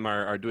chasing him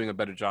are doing a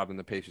better job than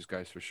the Pacers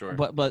guys for sure.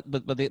 But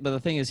the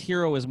thing is,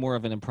 Hero is more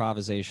of an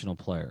improvisational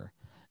player,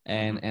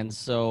 and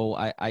so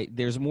I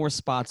there's more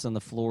spots on the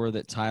floor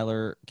that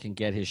Tyler can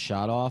get his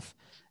shot off,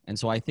 and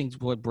so I think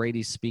what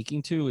Brady's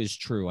speaking to is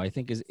true. I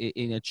think is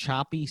in a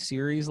choppy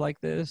series like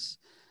this,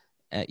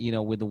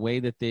 with the way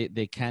that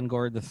they can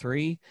guard the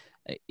 3.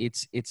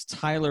 It's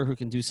Tyler who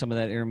can do some of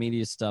that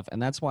intermediate stuff, and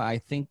that's why I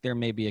think there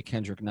may be a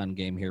Kendrick Nunn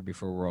game here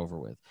before we're over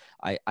with.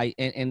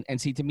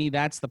 And see, to me,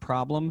 that's the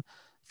problem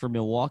for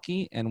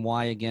Milwaukee, and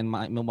why again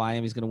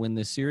Miami's going to win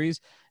this series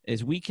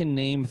is we can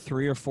name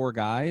 3 or 4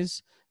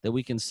 guys that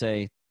we can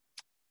say,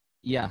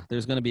 yeah,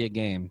 there's going to be a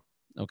game.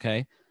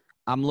 Okay,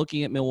 I'm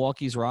looking at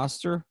Milwaukee's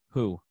roster.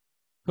 Who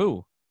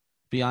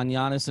beyond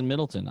Giannis and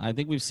Middleton? I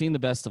think we've seen the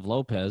best of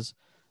Lopez.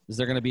 Is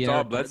there going to be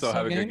an Bledsoe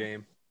have a good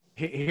game?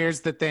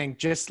 Here's the thing.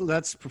 Just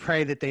let's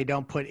pray that they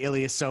don't put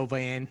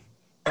Ilyasova in.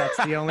 That's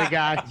the only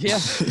guy. Yeah.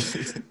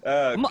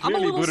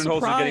 Clearly,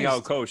 Budenholzer getting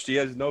out coached. He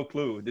has no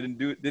clue. Didn't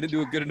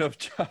do a good enough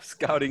job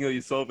scouting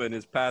Ilyasova in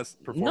his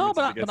past performances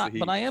against the Heat.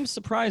 But I am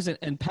surprised.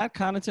 And Pat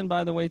Connaughton,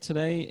 by the way,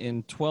 today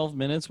in 12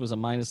 minutes was a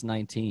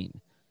 -19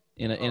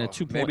 in a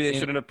 2-point. Maybe they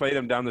shouldn't have played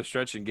him down the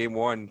stretch in game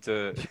 1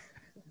 to.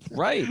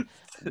 Right.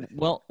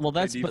 Well,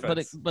 that's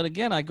but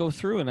again, I go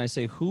through and I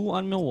say who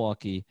on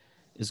Milwaukee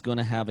is going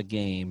to have a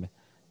game.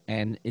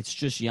 And it's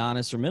just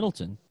Giannis or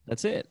Middleton.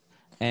 That's it.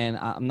 And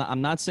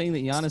I'm not saying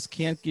that Giannis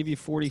can't give you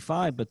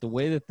 45, but the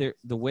way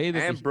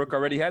that Brooke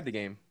already had the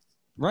game.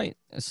 Right.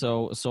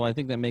 So I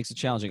think that makes it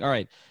challenging. All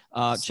right.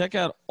 Check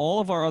out all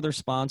of our other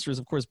sponsors.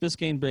 Of course,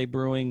 Biscayne Bay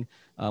Brewing,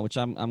 which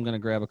I'm going to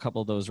grab a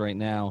couple of those right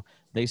now.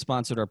 They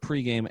sponsored our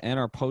pregame and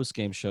our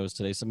postgame shows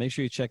today. So make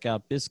sure you check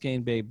out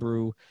Biscayne Bay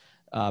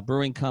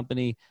Brewing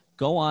Company.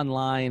 Go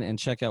online and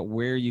check out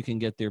where you can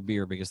get their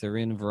beer because they're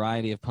in a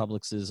variety of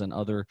Publixes and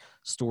other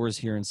stores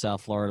here in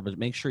South Florida. But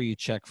make sure you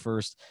check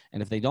first.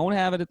 And if they don't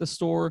have it at the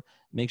store,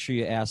 make sure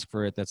you ask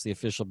for it. That's the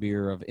official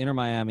beer of Inter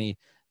Miami,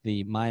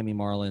 the Miami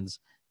Marlins,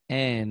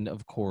 and,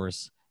 of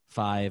course,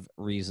 5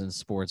 Reasons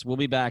Sports. We'll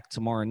be back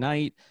tomorrow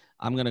night.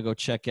 I'm going to go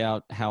check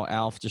out how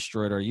Alf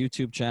destroyed our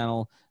YouTube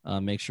channel.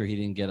 Make sure he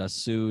didn't get us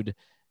sued.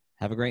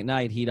 Have a great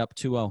night. Heat up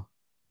 2-0.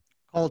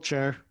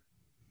 Culture.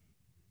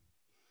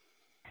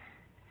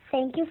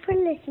 Thank you for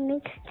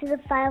listening to the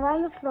 5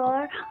 on the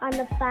Floor on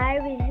the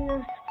 5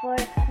 Reasons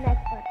Sports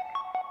Network.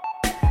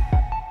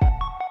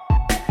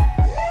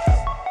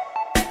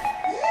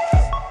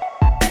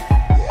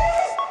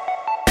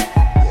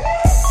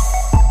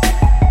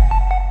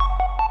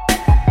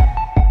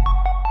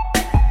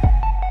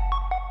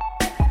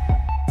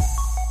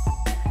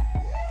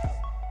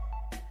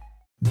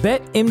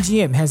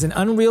 BetMGM has an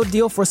unreal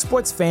deal for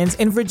sports fans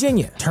in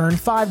Virginia. Turn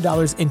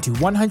 $5 into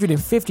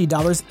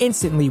 $150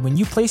 instantly when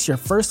you place your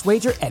first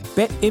wager at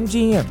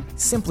BetMGM.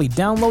 Simply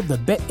download the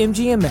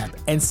BetMGM app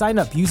and sign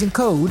up using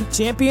code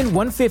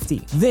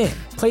Champion150. Then,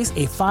 place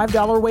a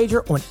 $5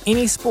 wager on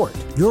any sport.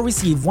 You'll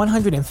receive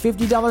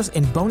 $150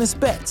 in bonus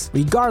bets,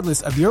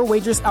 regardless of your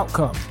wager's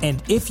outcome.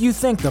 And if you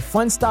think the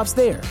fun stops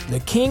there,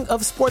 the king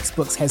of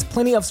sportsbooks has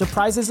plenty of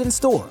surprises in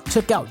store.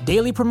 Check out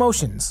daily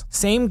promotions,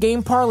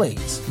 same-game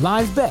parlays,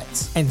 live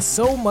bets, and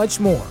so much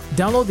more.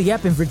 Download the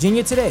app in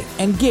Virginia today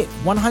and get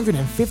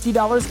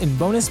 $150 in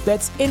bonus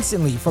bets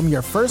instantly from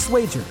your first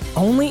wager.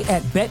 Only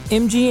at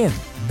BetMGM.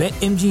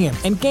 BetMGM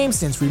and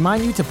GameSense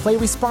remind you to play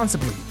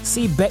responsibly.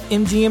 See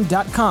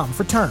BetMGM.com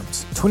for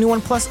terms. 21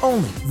 plus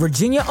only.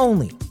 Virginia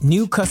only.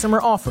 New customer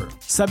offer.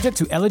 Subject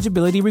to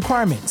eligibility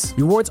requirements.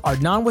 Rewards are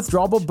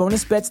non-withdrawable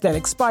bonus bets that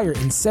expire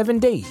in 7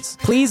 days.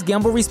 Please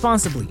gamble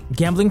responsibly.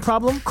 Gambling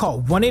problem?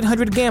 Call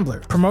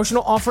 1-800-GAMBLER.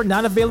 Promotional offer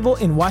not available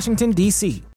in Washington, D.C.